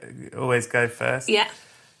 minorities always go first. Yeah.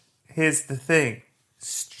 Here's the thing.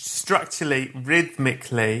 Structurally,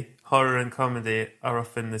 rhythmically, horror and comedy are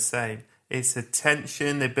often the same. It's a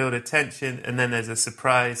tension, they build a tension, and then there's a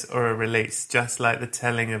surprise or a release, just like the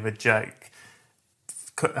telling of a joke.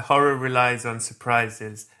 Horror relies on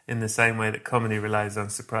surprises in the same way that comedy relies on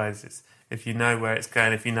surprises. If you know where it's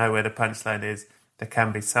going, if you know where the punchline is, there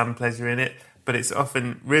can be some pleasure in it, but it's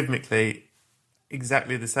often rhythmically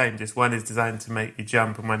exactly the same. Just one is designed to make you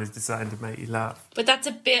jump and one is designed to make you laugh. But that's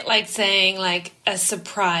a bit like saying like a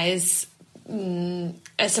surprise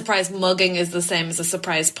mugging is the same as a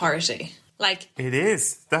surprise party. Like it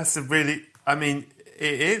is. That's a really. I mean,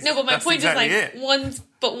 it is. No, but my point exactly is like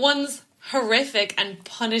one's horrific and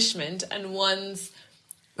punishment, and one's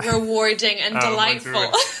rewarding and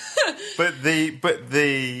delightful. But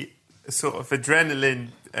the sort of adrenaline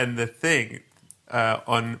and the thing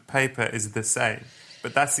on paper is the same.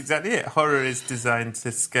 But that's exactly it. Horror is designed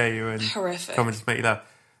to scare you and horrific. Comedy to make you laugh.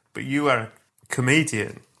 But you are a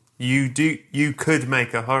comedian. You could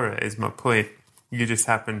make a horror, is my point. You just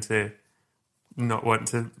happen to not want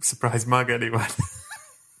to surprise mug anyone.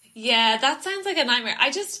 Yeah, that sounds like a nightmare. I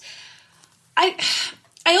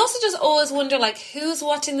also just always wonder, like, who's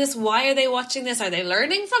watching this? Why are they watching this? Are they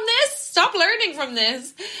learning from this? Stop learning from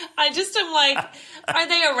this. I just am like, are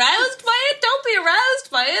they aroused by it? Don't be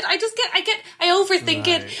aroused by it. I overthink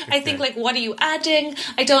it. Okay. I think, like, what are you adding?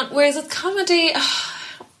 Whereas with comedy,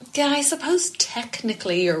 yeah, I suppose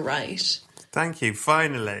technically you're right. Thank you,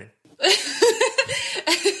 finally.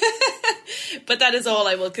 But that is all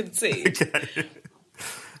I will concede. Okay.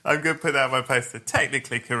 I'm going to put that on my poster.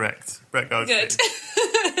 Technically correct. Brett Goldstein.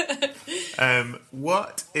 Good.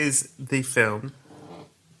 What is the film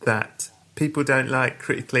that people don't like,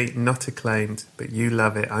 critically not acclaimed, but you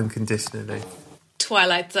love it unconditionally?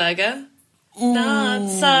 Twilight Saga. Ooh. Not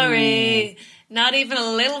sorry. Not even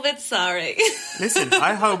a little bit sorry. Listen,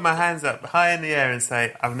 I hold my hands up high in the air and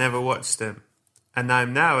say, I've never watched them. And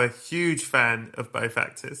I'm now a huge fan of both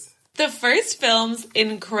actors. The first film's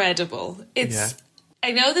incredible.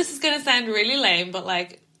 I know this is going to sound really lame, but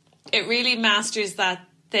like it really masters that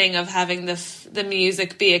thing of having the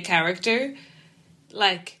music be a character.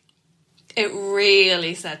 Like it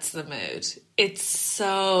really sets the mood. It's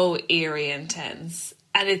so eerie and tense,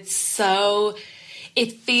 and it feels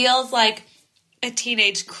like a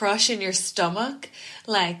teenage crush in your stomach,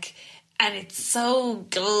 like. And it's so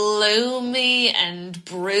gloomy and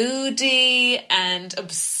broody and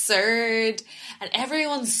absurd. And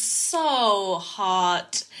everyone's so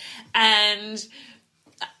hot. And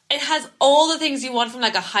it has all the things you want from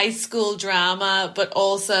like a high school drama, but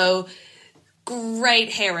also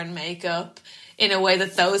great hair and makeup in a way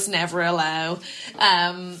that those never allow.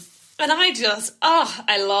 And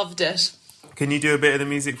I loved it. Can you do a bit of the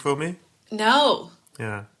music for me? No.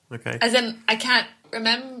 Yeah, okay. As in, I can't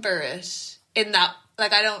remember it in that,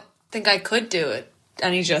 like I don't think I could do it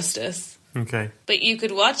any justice. Okay. But you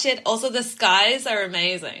could watch it. Also, the skies are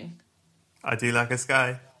amazing. I do like a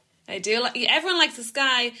sky. I do like. Everyone likes the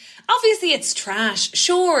sky. Obviously, it's trash.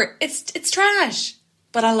 Sure, it's trash.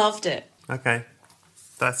 But I loved it. Okay.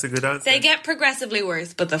 That's a good answer. They get progressively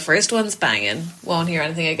worse, but the first one's banging. Won't hear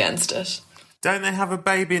anything against it. Don't they have a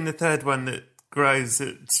baby in the third one that grows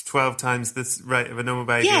at 12 times the rate of a normal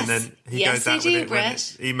baby, Yes. and then he Yes, goes they out do, with it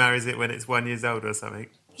Brett. he marries it when it's 1 year old or something?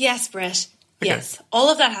 Yes, Brett. Okay. Yes, all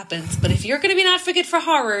of that happens. But if you're going to be an advocate for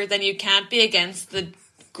horror, then you can't be against the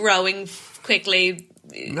growing quickly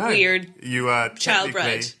No, weird. you are child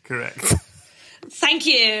technically bride. correct. Thank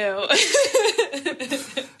you.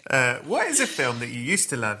 What is a film that you used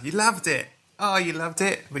to love? You loved it. Oh, you loved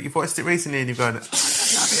it, but you've watched it recently and you've gone, oh, I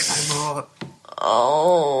don't love it no more.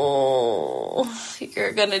 Oh,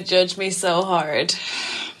 you're going to judge me so hard.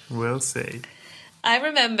 We'll see. I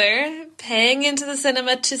remember paying into the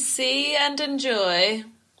cinema to see and enjoy,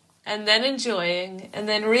 and then enjoying, and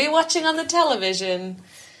then rewatching on the television,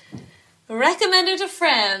 recommended to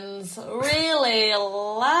friends, really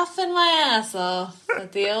laughing my ass off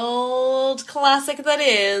at the old classic that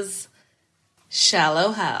is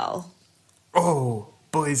Shallow Hal. Oh,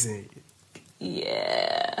 Boise.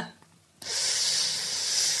 Yeah.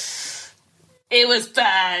 It was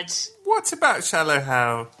bad. What about Shallow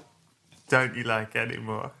Hal don't you like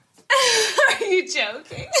anymore? Are you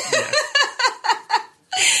joking? Yeah.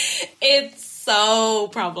 It's so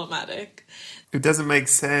problematic. It doesn't make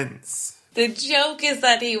sense. The joke is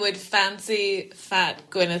that he would fancy fat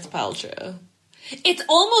Gwyneth Paltrow. It's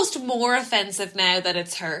almost more offensive now that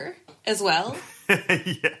it's her as well.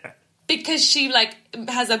 Yeah. Because she, like,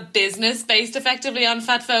 has a business based effectively on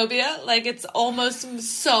fat phobia. Like, it's almost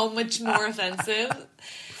so much more offensive.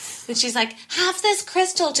 That she's like, have this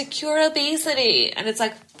crystal to cure obesity. And it's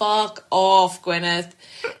like, fuck off, Gwyneth.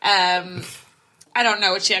 I don't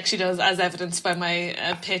know what she actually does, as evidenced by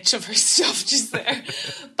my pitch of her stuff just there.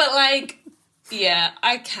 But, like, yeah,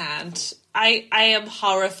 I can't. I am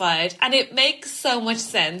horrified. And it makes so much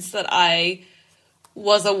sense that I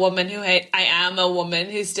am a woman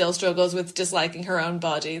who still struggles with disliking her own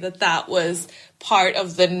body, that was part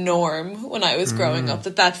of the norm when I was growing up,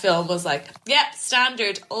 that film was like, yeah,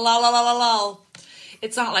 standard, la la la la la.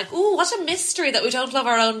 It's not like, ooh, what a mystery that we don't love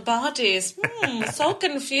our own bodies. So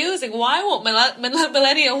confusing. Why won't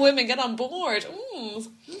millennial women get on board?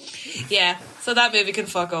 Yeah, so that movie can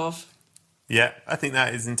fuck off. Yeah, I think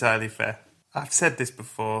that is entirely fair. I've said this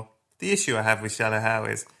before. The issue I have with Shallow Hal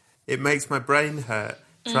is it makes my brain hurt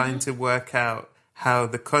trying to work out how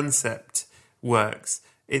the concept works.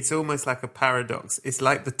 It's almost like a paradox. It's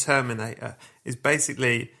like the Terminator. It's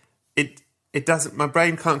basically, it doesn't, my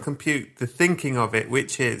brain can't compute the thinking of it,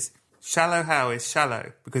 which is Shallow Hal is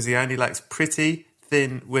shallow because he only likes pretty,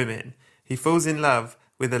 thin women. He falls in love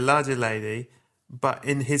with a larger lady, but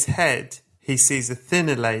in his head, he sees a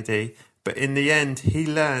thinner lady, but in the end, he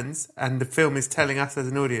learns, and the film is telling us as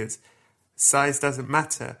an audience, size doesn't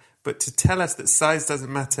matter. But to tell us that size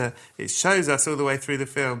doesn't matter, it shows us all the way through the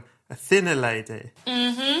film a thinner lady.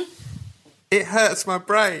 Mm-hmm. It hurts my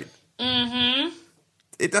brain. Mm-hmm.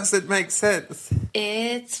 It doesn't make sense.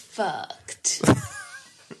 It's fucked.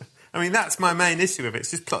 I mean, that's my main issue with it.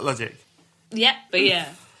 It's just plot logic. Yeah, but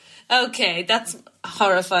yeah. Okay, that's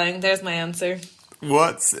horrifying. There's my answer.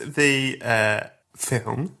 What's the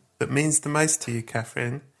film that means the most to you,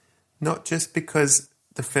 Catherine? Not just because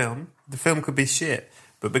the film could be shit,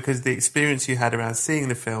 but because the experience you had around seeing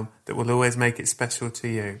the film that will always make it special to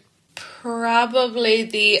you. Probably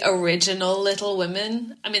the original Little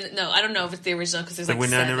Women. I mean, no, I don't know if it's the original because there's The like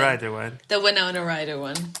Winona 7. Ryder one. The Winona Ryder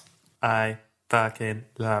one. I fucking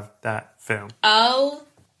love that film. Oh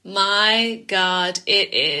my God,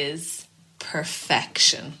 it is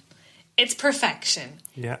perfection. It's perfection.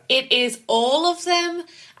 Yeah. It is all of them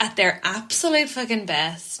at their absolute fucking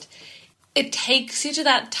best. It takes you to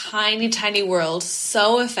that tiny, tiny world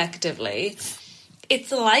so effectively. It's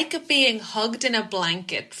like being hugged in a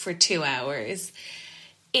blanket for 2 hours.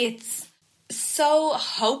 It's so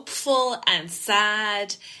hopeful and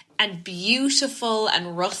sad and beautiful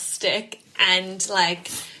and rustic and like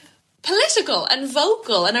political and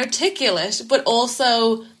vocal and articulate, but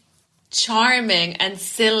also charming and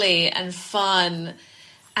silly and fun.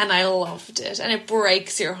 And I loved it. And it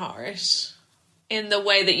breaks your heart in the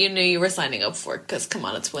way that you knew you were signing up for, because come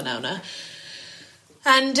on, it's Winona.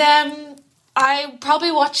 And I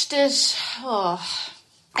probably watched it,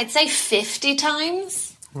 I'd say 50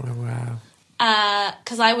 times. Oh, wow.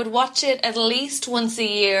 Because I would watch it at least once a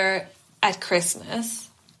year at Christmas.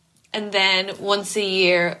 And then once a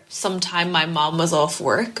year, sometime my mom was off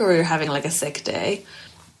work or we were having like a sick day.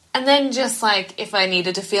 And then just like if I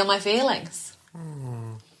needed to feel my feelings.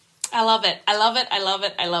 I love it. I love it. I love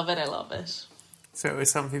it. I love it. I love it. So it was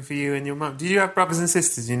something for you and your mum. Do you have brothers and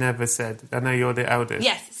sisters? You never said. I know you're the eldest.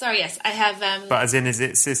 Yes. Sorry, yes. I have... but as in, is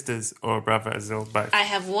it sisters or brothers or both? I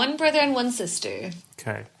have one brother and one sister.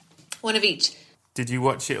 Okay. One of each. Did you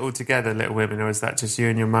watch it all together, Little Women, or is that just you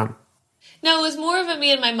and your mum? No, it was more of a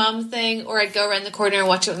me and my mum thing, or I'd go around the corner and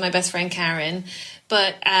watch it with my best friend Karen.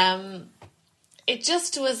 But it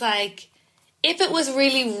just was like... If it was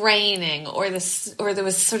really raining or there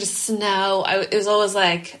was sort of snow, it was always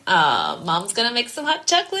like, Mom's going to make some hot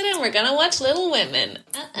chocolate and we're going to watch Little Women.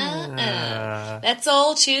 Let's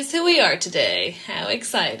all choose who we are today. How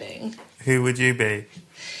exciting. Who would you be?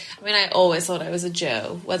 I mean, I always thought I was a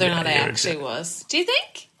Joe, whether or not I actually was. Do you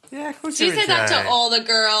think? Yeah, of course Do you say that to all the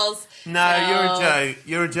girls? No, you're a Joe.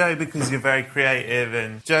 You're a Joe because you're very creative,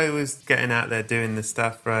 and Joe was getting out there doing the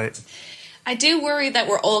stuff, right? I do worry that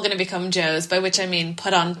we're all going to become Joes, by which I mean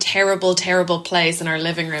put on terrible, terrible plays in our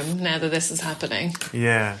living room now that this is happening.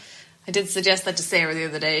 Yeah. I did suggest that to Sarah the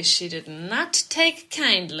other day. She did not take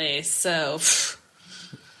kindly, so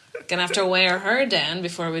gonna have to wear her down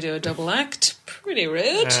before we do a double act. Pretty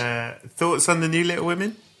rude. Thoughts on the new Little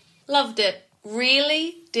Women? Loved it.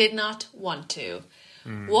 Really did not want to.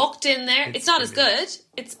 Walked in there. It's not brilliant. as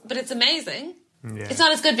good, but it's amazing. Yeah. It's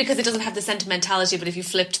not as good because it doesn't have the sentimentality, but if you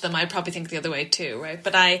flipped them, I'd probably think the other way too, right?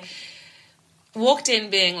 But I walked in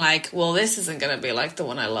being like, well, this isn't going to be like the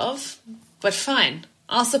one I love, but fine.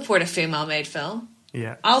 I'll support a female-made film.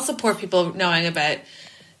 Yeah. I'll support people knowing about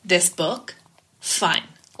this book. Fine.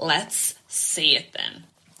 Let's see it then.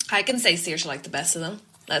 I can say Saoirse liked the best of them.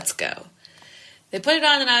 Let's go. They put it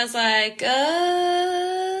on and I was like,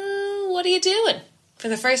 what are you doing? For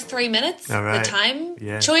the first 3 minutes, the time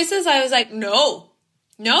choices, I was like, no,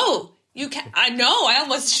 you can't. I know, I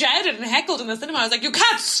almost shouted and heckled in the cinema. I was like, you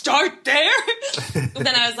can't start there. But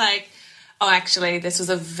then I was like, oh, actually, this was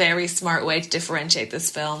a very smart way to differentiate this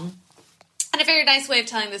film. And a very nice way of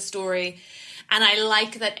telling this story. And I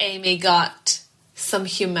like that Amy got some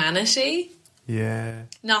humanity. Yeah.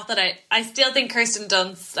 Not that I still think Kirsten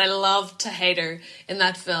Dunst, I love to hate her in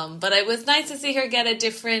that film. But it was nice to see her get a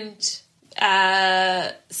different...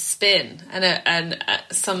 spin and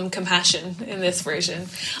some compassion in this version.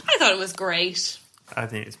 I thought it was great. I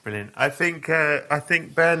think it's brilliant. I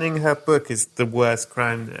think burning her book is the worst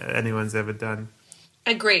crime that anyone's ever done.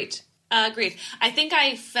 Agreed. I think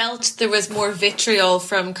I felt there was more vitriol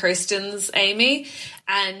from Kirsten's Amy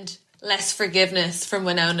and less forgiveness from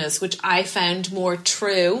Winona's, which I found more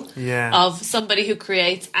true of somebody who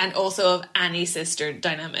creates and also of any sister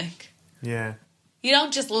dynamic. Yeah. You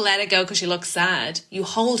don't just let it go because you look sad. You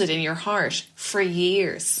hold it in your heart for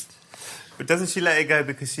years. But doesn't she let it go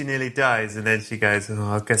because she nearly dies and then she goes, oh,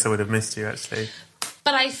 I guess I would have missed you, actually.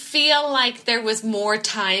 But I feel like there was more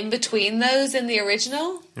time between those in the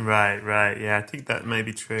original. Right. Yeah, I think that may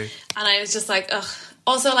be true. And I was just like, ugh.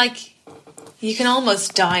 Also, like, you can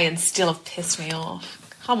almost die and still have pissed me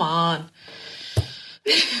off. Come on.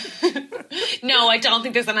 No, I don't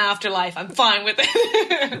think there's an afterlife. I'm fine with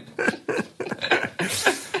it.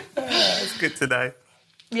 That's good to know.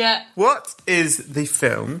 Yeah. What is the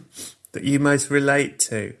film that you most relate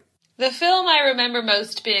to? The film I remember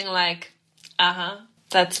most being like,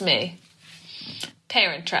 that's me.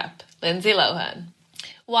 Parent Trap, Lindsay Lohan.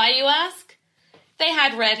 Why, you ask? They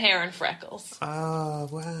had red hair and freckles. Oh,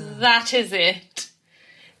 wow. That is it.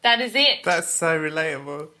 That's so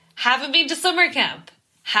relatable. Haven't been to summer camp.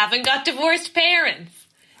 Haven't got divorced parents.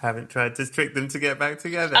 Haven't tried to trick them to get back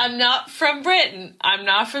together. I'm not from Britain. I'm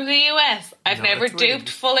not from the US. I've Not never a twin. duped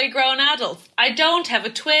fully grown adults. I don't have a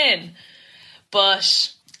twin.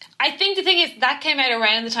 But I think the thing is, that came out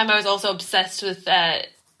around the time I was also obsessed with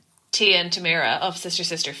Tia and Tamira of Sister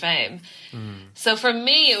Sister fame. So for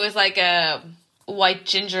me, it was like a white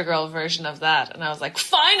ginger girl version of that. And I was like,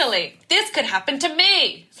 finally, this could happen to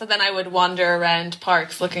me. So then I would wander around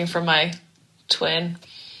parks looking for my twin.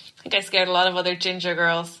 I think I scared a lot of other ginger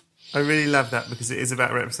girls. I really love that because it is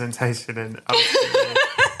about representation and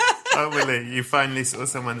ultimately you finally saw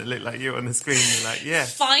someone that looked like you on the screen and you're like, yeah.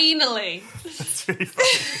 Finally. That's really funny.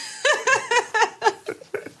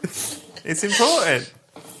 It's important.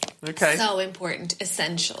 Okay. So important.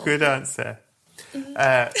 Essential. Good answer.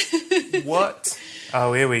 What?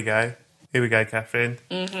 Oh, here we go. Here we go, Catherine.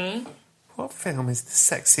 Mm-hmm. What film is the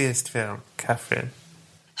sexiest film, Catherine?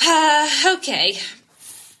 Okay.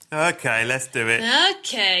 Okay, let's do it.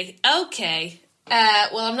 Okay.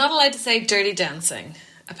 Well, I'm not allowed to say Dirty Dancing,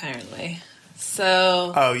 apparently.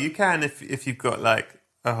 So... Oh, you can if you've got, like,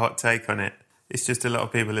 a hot take on it. It's just a lot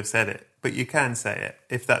of people have said it. But you can say it,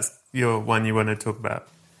 if that's your one you want to talk about.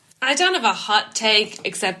 I don't have a hot take,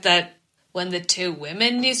 except that when the two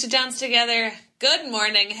women used to dance together, good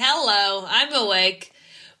morning, hello, I'm awake.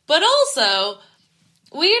 But also,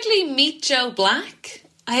 weirdly, Meet Joe Black.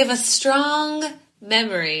 I have a strong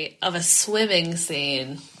memory of a swimming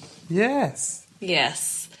scene. Yes.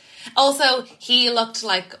 Yes. Also, he looked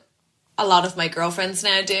like a lot of my girlfriends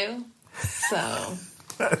now do. So...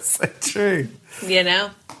 That's so true. You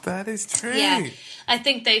know? That is true. Yeah. I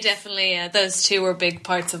think they definitely, those two were big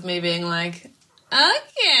parts of me being like,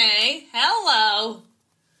 okay, hello.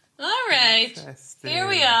 All right. Here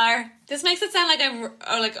we are. This makes it sound like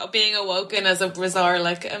I'm like being awoken as a bizarre,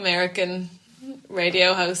 like, American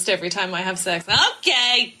radio host every time I have sex.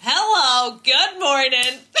 Okay, hello, good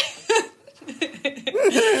morning.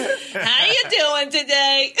 How you doing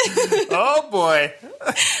today? Oh boy.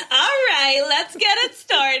 All right, let's get it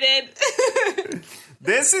started.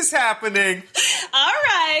 This is happening. All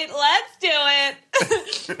right, let's do it.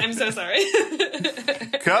 I'm so sorry.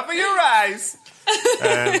 Cover your eyes.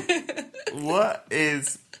 What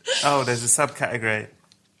is... Oh, there's a subcategory.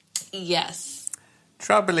 Yes.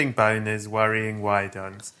 Troubling boners, worrying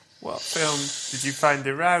wide-ons. What film did you find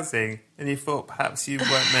arousing and you thought perhaps you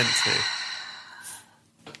weren't meant to?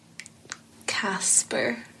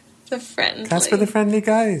 Casper the friendly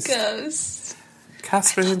ghost. Ghost.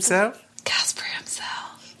 Casper himself? Casper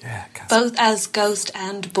himself. Yeah, Casper. Both as ghost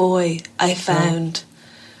and boy, I found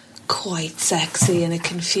quite sexy in a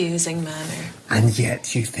confusing manner. And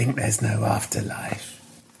yet you think there's no afterlife.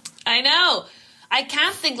 I know. I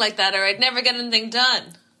can't think like that or I'd never get anything done.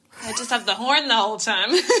 I just have the horn the whole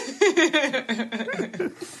time.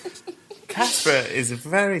 Casper is a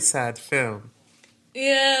very sad film.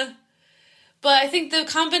 Yeah. But I think the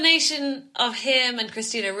combination of him and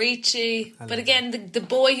Christina Ricci, but again, the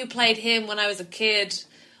boy who played him when I was a kid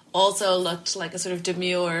also looked like a sort of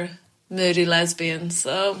demure, moody lesbian.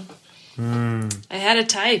 So I had a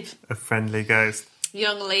type. A friendly ghost.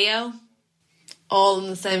 Young Leo, all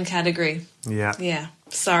in the same category. Yeah. Yeah.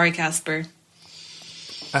 Sorry, Casper.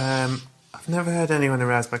 I've never heard anyone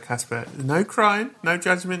aroused by Casper. No crying, no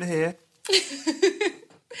judgment here.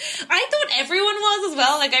 I thought everyone was as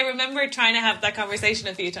well. Like, I remember trying to have that conversation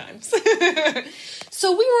a few times.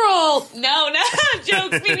 So we were all... No,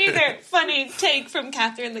 jokes, me neither. Funny take from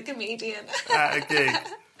Catherine the comedian. Okay.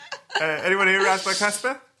 Anyone here aroused by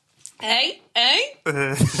Casper? Hey?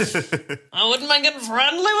 I wouldn't mind getting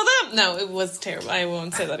friendly with him. No, it was terrible. I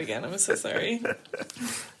won't say that again. I'm so sorry.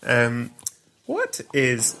 What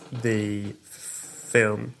is the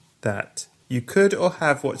film that you could or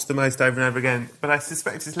have watched the most over and over again, but I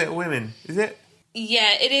suspect it's Little Women, is it?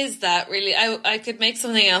 Yeah, it is that, really. I could make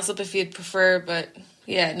something else up if you'd prefer, but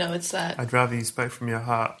yeah, no, it's that. I'd rather you spoke from your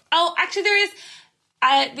heart. Oh, actually there is...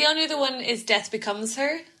 the only other one is Death Becomes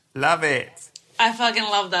Her. Love it. I fucking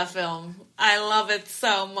love that film. I love it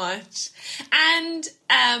so much.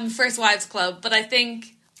 And First Wives Club, but I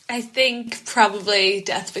think probably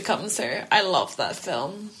Death Becomes Her. I love that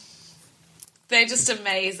film. They're just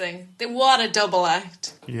amazing. What a double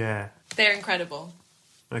act. Yeah. They're incredible.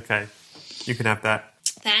 Okay. You can have that.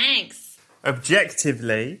 Thanks.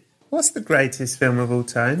 Objectively, what's the greatest film of all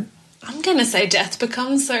time? I'm going to say Death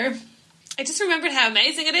Becomes Her. I just remembered how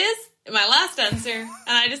amazing it is in my last answer, and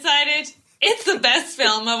I decided it's the best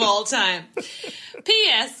film of all time.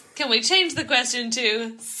 P.S. Can we change the question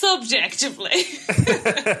to subjectively?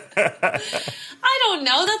 I don't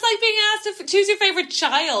know. That's like being asked to choose your favourite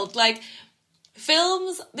child. Like,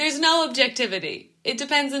 films, there's no objectivity. It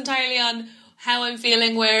depends entirely on how I'm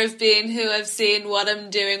feeling, where I've been, who I've seen, what I'm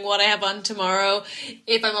doing, what I have on tomorrow,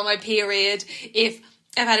 if I'm on my period, if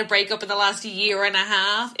I've had a breakup in the last year and a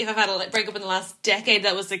half, if I've had a breakup in the last decade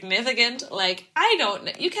that was significant. Like, I don't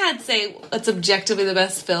know. You can't say it's objectively the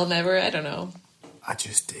best film ever. I don't know. I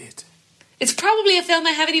just did. It's probably a film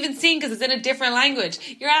I haven't even seen because it's in a different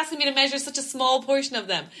language. You're asking me to measure such a small portion of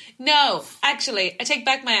them. No, actually, I take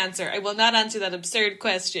back my answer. I will not answer that absurd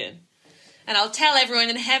question. And I'll tell everyone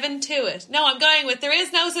in heaven to it. No, I'm going with there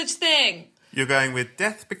is no such thing. You're going with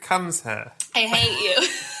Death Becomes Her. I hate you.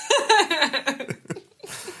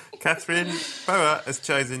 Catherine Bohart has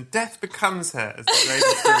chosen Death Becomes Her as the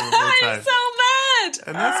greatest film of all time. I'm so mad.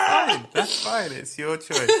 And that's fine. That's fine. It's your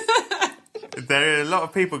choice. There are a lot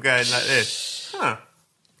of people going like this. Huh.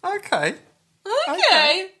 Okay.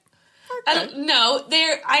 Okay. No,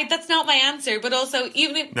 that's not my answer. But also,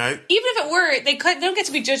 even if it were, they don't get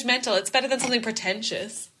to be judgmental. It's better than something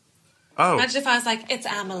pretentious. Oh. Imagine if I was like, it's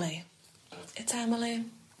Amelie. It's Amelie.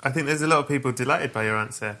 I think there's a lot of people delighted by your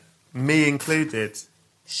answer. Me included.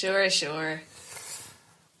 Sure.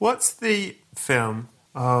 What's the film...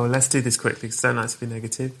 Oh, let's do this quickly because I don't like to be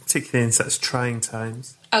negative, particularly in such trying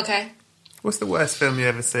times. Okay. What's the worst film you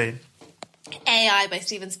ever seen? AI by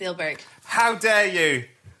Steven Spielberg. How dare you?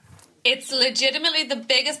 It's legitimately the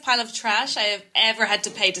biggest pile of trash I have ever had to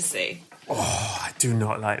pay to see. Oh, I do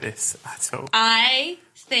not like this at all. I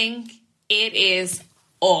think it is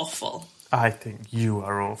awful. I think you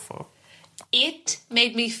are awful. It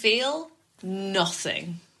made me feel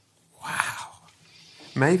nothing. Wow.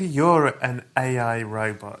 Maybe you're an AI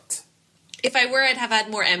robot. If I were, I'd have had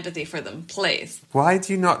more empathy for them, please. Why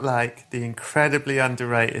do you not like the incredibly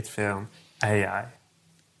underrated film AI?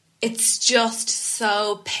 It's just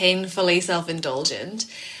so painfully self-indulgent,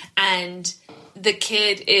 and the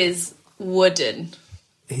kid is wooden.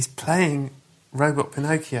 He's playing Robot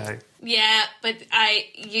Pinocchio. Yeah, but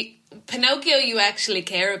Pinocchio you actually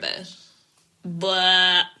care about.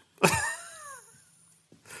 Blah.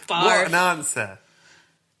 What an answer.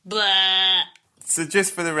 Blah. So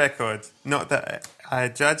just for the record, not that I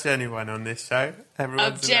judge anyone on this show.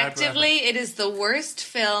 Objectively, it is the worst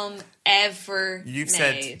film ever You've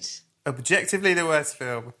made. said objectively the worst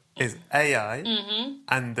film is AI,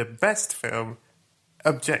 and the best film,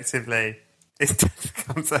 objectively, is Death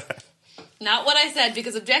Becomes Her. Not what I said,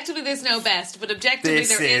 because objectively there's no best, but objectively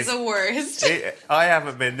there is a worst. I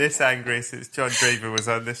haven't been this angry since John Drever was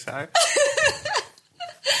on the show.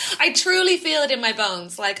 I truly feel it in my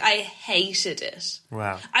bones. Like, I hated it.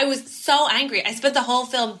 Wow. I was so angry. I spent the whole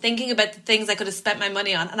film thinking about the things I could have spent my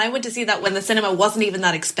money on, and I went to see that when the cinema wasn't even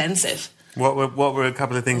that expensive. What were a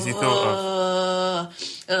couple of things you thought of?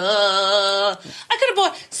 I could have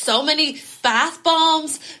bought so many bath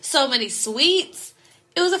bombs, so many sweets.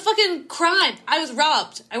 It was a fucking crime. I was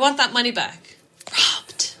robbed. I want that money back.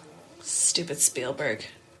 Robbed. Stupid Spielberg.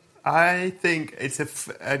 I think it's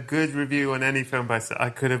a good review on any film by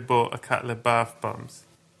I could have bought a couple of bath bombs.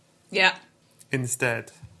 Yeah.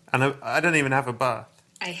 Instead. And I don't even have a bath.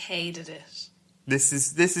 I hated it. This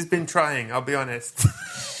has been trying, I'll be honest.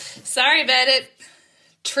 Sorry about it.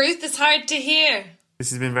 Truth is hard to hear.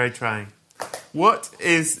 This has been very trying. What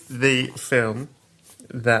is the film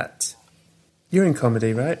that... You're in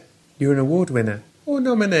comedy, right? You're an award winner. Or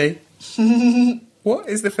nominee. What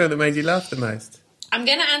is the film that made you laugh the most? I'm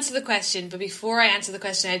going to answer the question, but before I answer the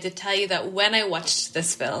question, I have to tell you that when I watched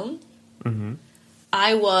this film,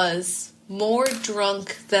 I was more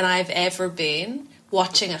drunk than I've ever been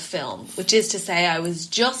watching a film, which is to say I was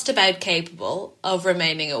just about capable of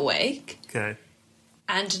remaining awake. Okay.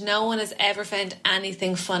 And no one has ever found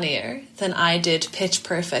anything funnier than I did Pitch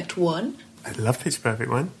Perfect 1. I love Pitch Perfect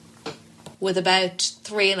 1. With about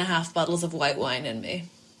 3.5 bottles of white wine in me.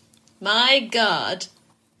 My God.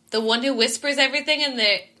 The one who whispers everything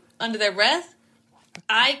under their breath,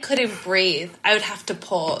 I couldn't breathe. I would have to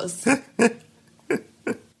pause.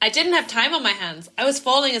 I didn't have time on my hands. I was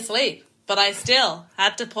falling asleep, but I still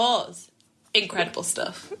had to pause. Incredible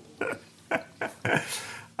stuff.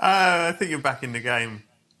 I think you're back in the game.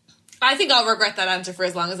 I think I'll regret that answer for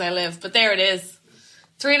as long as I live, but there it is.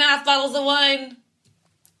 3.5 bottles of wine,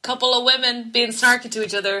 couple of women being snarky to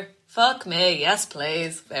each other. Fuck me, yes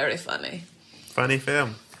please. Very funny. Funny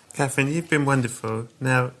film. Catherine, you've been wonderful.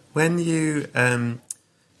 Now, when you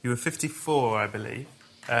were 54, I believe,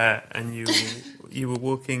 and you were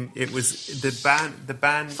walking. It was the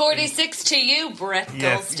band. 46 to you, Brett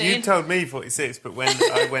Goldstein. You told me 46, but when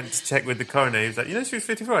I went to check with the coroner, he was like, she was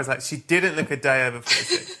 54. I was like, she didn't look a day over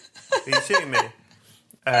 46. Are you shitting me?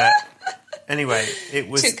 Anyway, it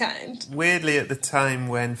was too kind. Weirdly at the time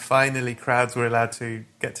when finally crowds were allowed to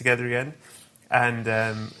get together again. And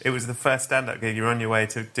it was the first stand-up gig. You're on your way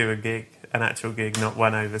to do a gig, an actual gig, not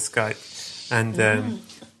one over Skype. And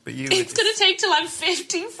but you. It's going to take till I'm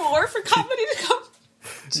 54 for comedy to come.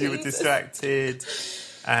 You were distracted,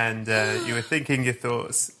 and you were thinking your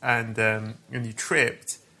thoughts, and you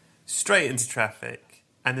tripped straight into traffic.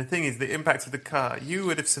 And the thing is, the impact of the car, you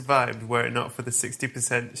would have survived were it not for the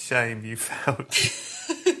 60% shame you felt.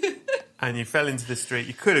 And you fell into the street.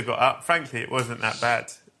 You could have got up. Frankly, it wasn't that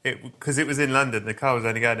bad. Because it was in London, the car was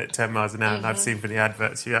only going at 10 miles an hour, and I've seen from the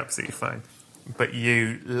adverts, you're absolutely fine. But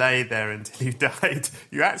you lay there until you died.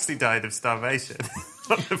 You actually died of starvation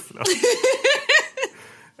on the floor.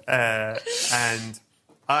 And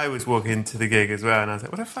I was walking to the gig as well, and I was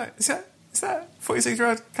like, what the fuck? Is that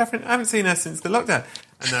 46-year-old Catherine? I haven't seen her since the lockdown.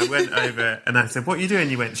 And I went over, and I said, what are you doing?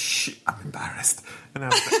 You went, shh, I'm embarrassed. And I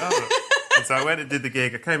was like, oh... And so I went and did the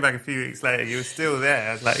gig. I came back a few weeks later. You were still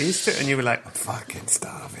there. I was like, and you were like, I'm fucking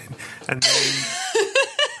starving. And then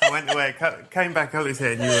I went away, came back all this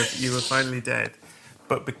here, and you were finally dead.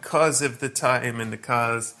 But because of the time and the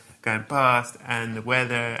cars going past and the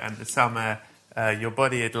weather and the summer, your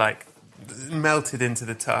body had melted into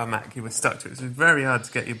the tarmac. You were stuck to it. It was very hard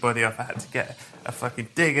to get your body off. I had to get a fucking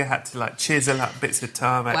digger, had to like chisel up bits of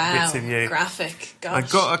tarmac, bits of you. Graphic. Gosh. I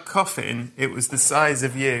got a coffin. It was the size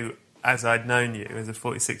of you as I'd known you as a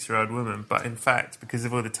 46-year-old woman. But in fact, because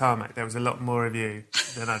of all the tarmac, there was a lot more of you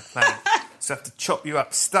than I'd planned. So I have to chop you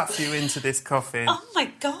up, stuff you into this coffin. Oh my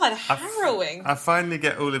God, harrowing. I finally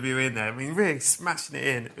get all of you in there. I mean, really smashing it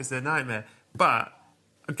in. It was a nightmare. But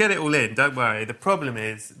I'll get it all in, don't worry. The problem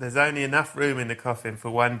is there's only enough room in the coffin for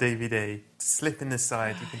one DVD to slip in the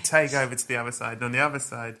side. You can take over to the other side. And on the other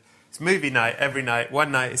side, it's movie night every night.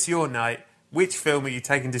 One night, it's your night. Which film are you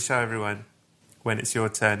taking to show everyone when it's your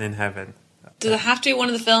turn in heaven? Does it have to be one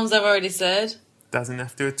of the films I've already said? Doesn't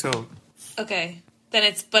have to at all. Okay. Then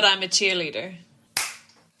it's But I'm a Cheerleader.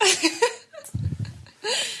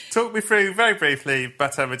 Talk me through, very briefly,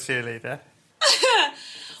 But I'm a Cheerleader.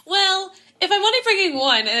 Well, if I'm only bringing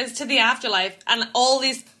one and it's to the afterlife and all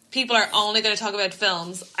these people are only going to talk about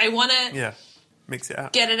films, I want to... Yeah, mix it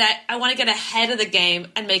up. I want to get ahead of the game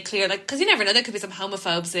and make clear, like, because you never know, there could be some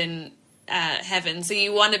homophobes in heaven, so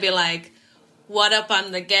you want to be like, what up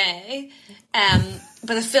on the gay?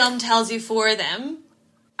 But the film tells you for them.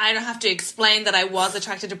 I don't have to explain that I was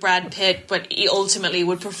attracted to Brad Pitt, but he ultimately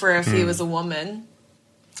would prefer if he was a woman.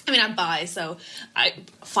 I mean, I'm bi, so I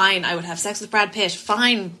would have sex with Brad Pitt.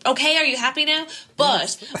 Fine. Okay, are you happy now?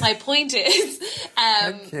 But my point is,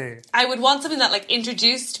 I would want something that, like,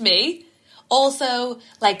 introduced me. Also,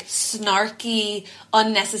 like, snarky,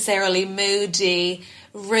 unnecessarily moody,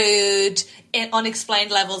 rude,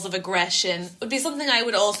 unexplained levels of aggression would be something I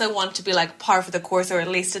would also want to be, like, par for the course, or at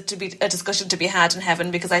least it to be a discussion to be had in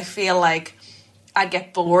heaven, because I feel like I'd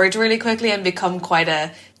get bored really quickly and become quite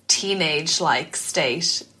a teenage-like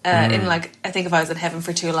state in, like, I think if I was in heaven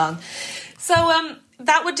for too long. So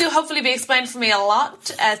that would hopefully be explained for me a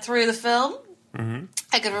lot through the film. Mm-hmm.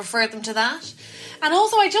 I could refer them to that. And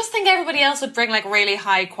also, I just think everybody else would bring, like, really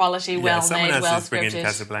high quality, well-made, well-scripted. Bring in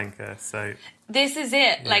Casablanca, so this is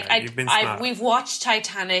it. Yeah, like, we've watched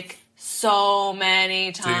Titanic so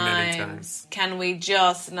many times. Too many times. Can we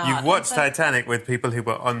just not? You've watched Titanic with people who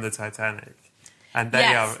were on the Titanic, and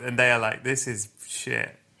they are like, this is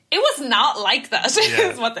shit. It was not like that.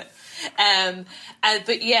 Yeah.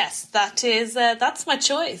 But yes, that's my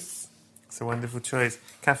choice. It's a wonderful choice,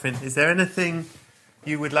 Catherine. Is there anything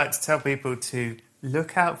you would like to tell people to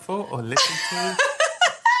look out for or listen to?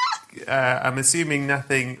 I'm assuming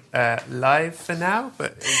nothing live for now,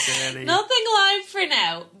 but is there any... Nothing live for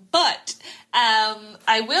now, but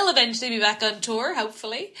I will eventually be back on tour,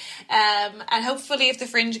 hopefully. And hopefully if the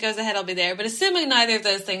Fringe goes ahead, I'll be there. But assuming neither of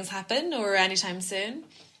those things happen or anytime soon,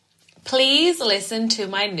 please listen to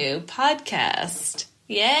my new podcast.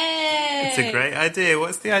 Yay! It's a great idea.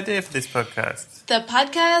 What's the idea for this podcast? The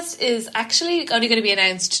podcast is actually only going to be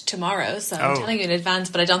announced tomorrow, so I'm telling you in advance,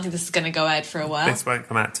 but I don't think this is going to go out for a while. This won't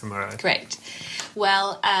come out tomorrow. Great.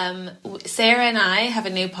 Well, Sarah and I have a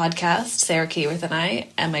new podcast, Sarah Keyworth and I,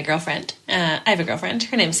 and my girlfriend. I have a girlfriend.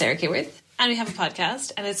 Her name's Sarah Keyworth. And we have a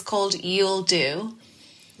podcast, and it's called You'll Do.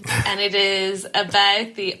 And it is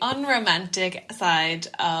about the unromantic side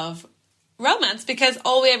of romance, because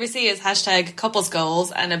all we ever see is hashtag couples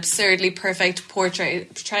goals and absurdly perfect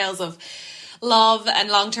portrayals of love and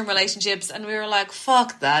long-term relationships, and we were like,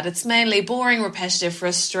 fuck that. It's mainly boring, repetitive,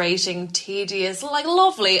 frustrating, tedious, like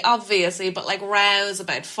lovely, obviously, but like rows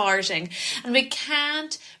about farting, and we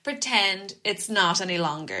can't pretend it's not any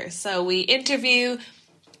longer. So we interview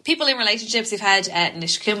people in relationships. We've had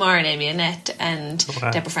Nish Kumar and Amy Annette and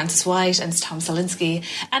Deborah Francis-White and Tom Salinsky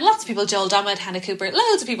and lots of people, Joel Dommett, Hannah Cooper.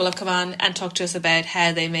 Loads of people have come on and talked to us about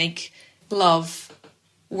how they make love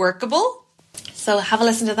workable. So have a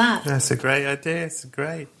listen to that. That's a great idea. It's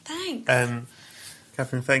great. Thanks.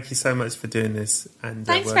 Catherine, thank you so much for doing this. And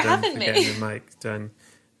thanks well for having me. Getting the mic done.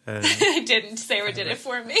 I didn't. Sarah did it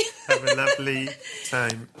for me. Have a lovely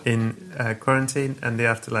time in quarantine and the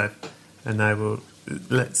afterlife. And I will...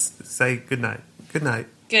 Let's say good night. Good night.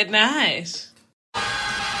 Good night.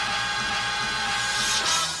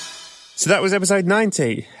 So that was episode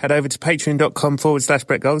 90. Head over to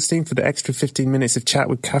patreon.com/Brett Goldstein for the extra 15 minutes of chat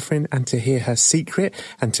with Catherine and to hear her secret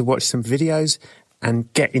and to watch some videos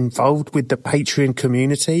and get involved with the Patreon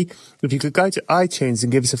community. If you could go to iTunes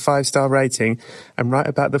and give us a 5-star rating and write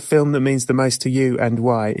about the film that means the most to you and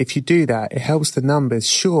why. If you do that, it helps the numbers,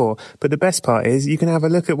 sure. But the best part is you can have a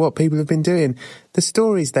look at what people have been doing. The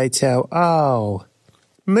stories they tell. Oh,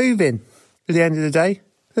 moving. At the end of the day,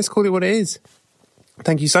 let's call it what it is.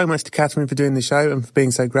 Thank you so much to Catherine for doing the show and for being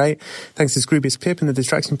so great. Thanks to Scroobius Pip and the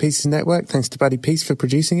Distraction Pieces Network. Thanks to Buddy Peace for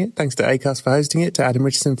producing it. Thanks to Acast for hosting it. To Adam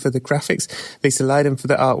Richardson for the graphics. Lisa Lydon for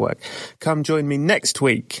the artwork. Come join me next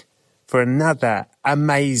week for another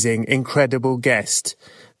amazing, incredible guest.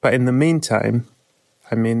 But in the meantime,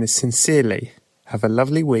 I mean this sincerely, have a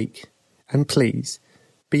lovely week, and please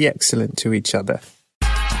be excellent to each other.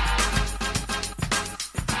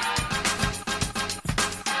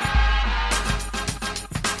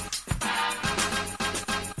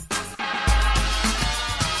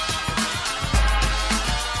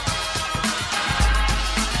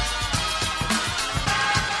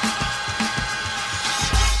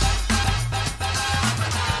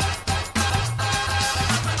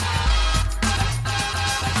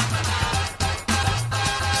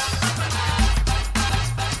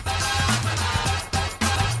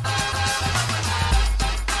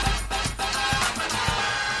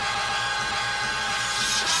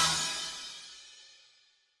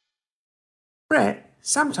 Brett,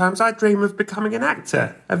 sometimes I dream of becoming an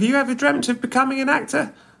actor. Have you ever dreamt of becoming an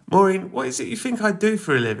actor? Maureen, what is it you think I do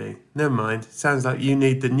for a living? Never mind, sounds like you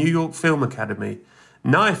need the New York Film Academy.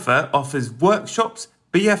 NYFA offers workshops,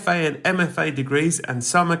 BFA and MFA degrees and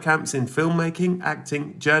summer camps in filmmaking,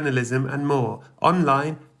 acting, journalism and more,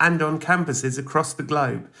 online and on campuses across the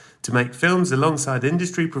globe. To make films alongside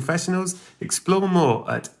industry professionals, explore more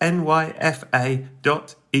at nyfa.edu.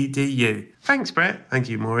 Thanks, Brett. Thank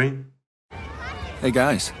you, Maureen. Hey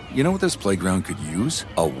guys, you know what this playground could use?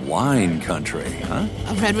 A wine country, huh?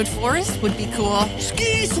 A redwood forest would be cool.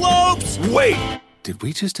 Ski slopes! Wait! Did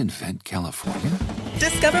we just invent California?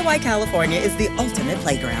 Discover why California is the ultimate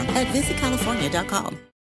playground at visitcalifornia.com.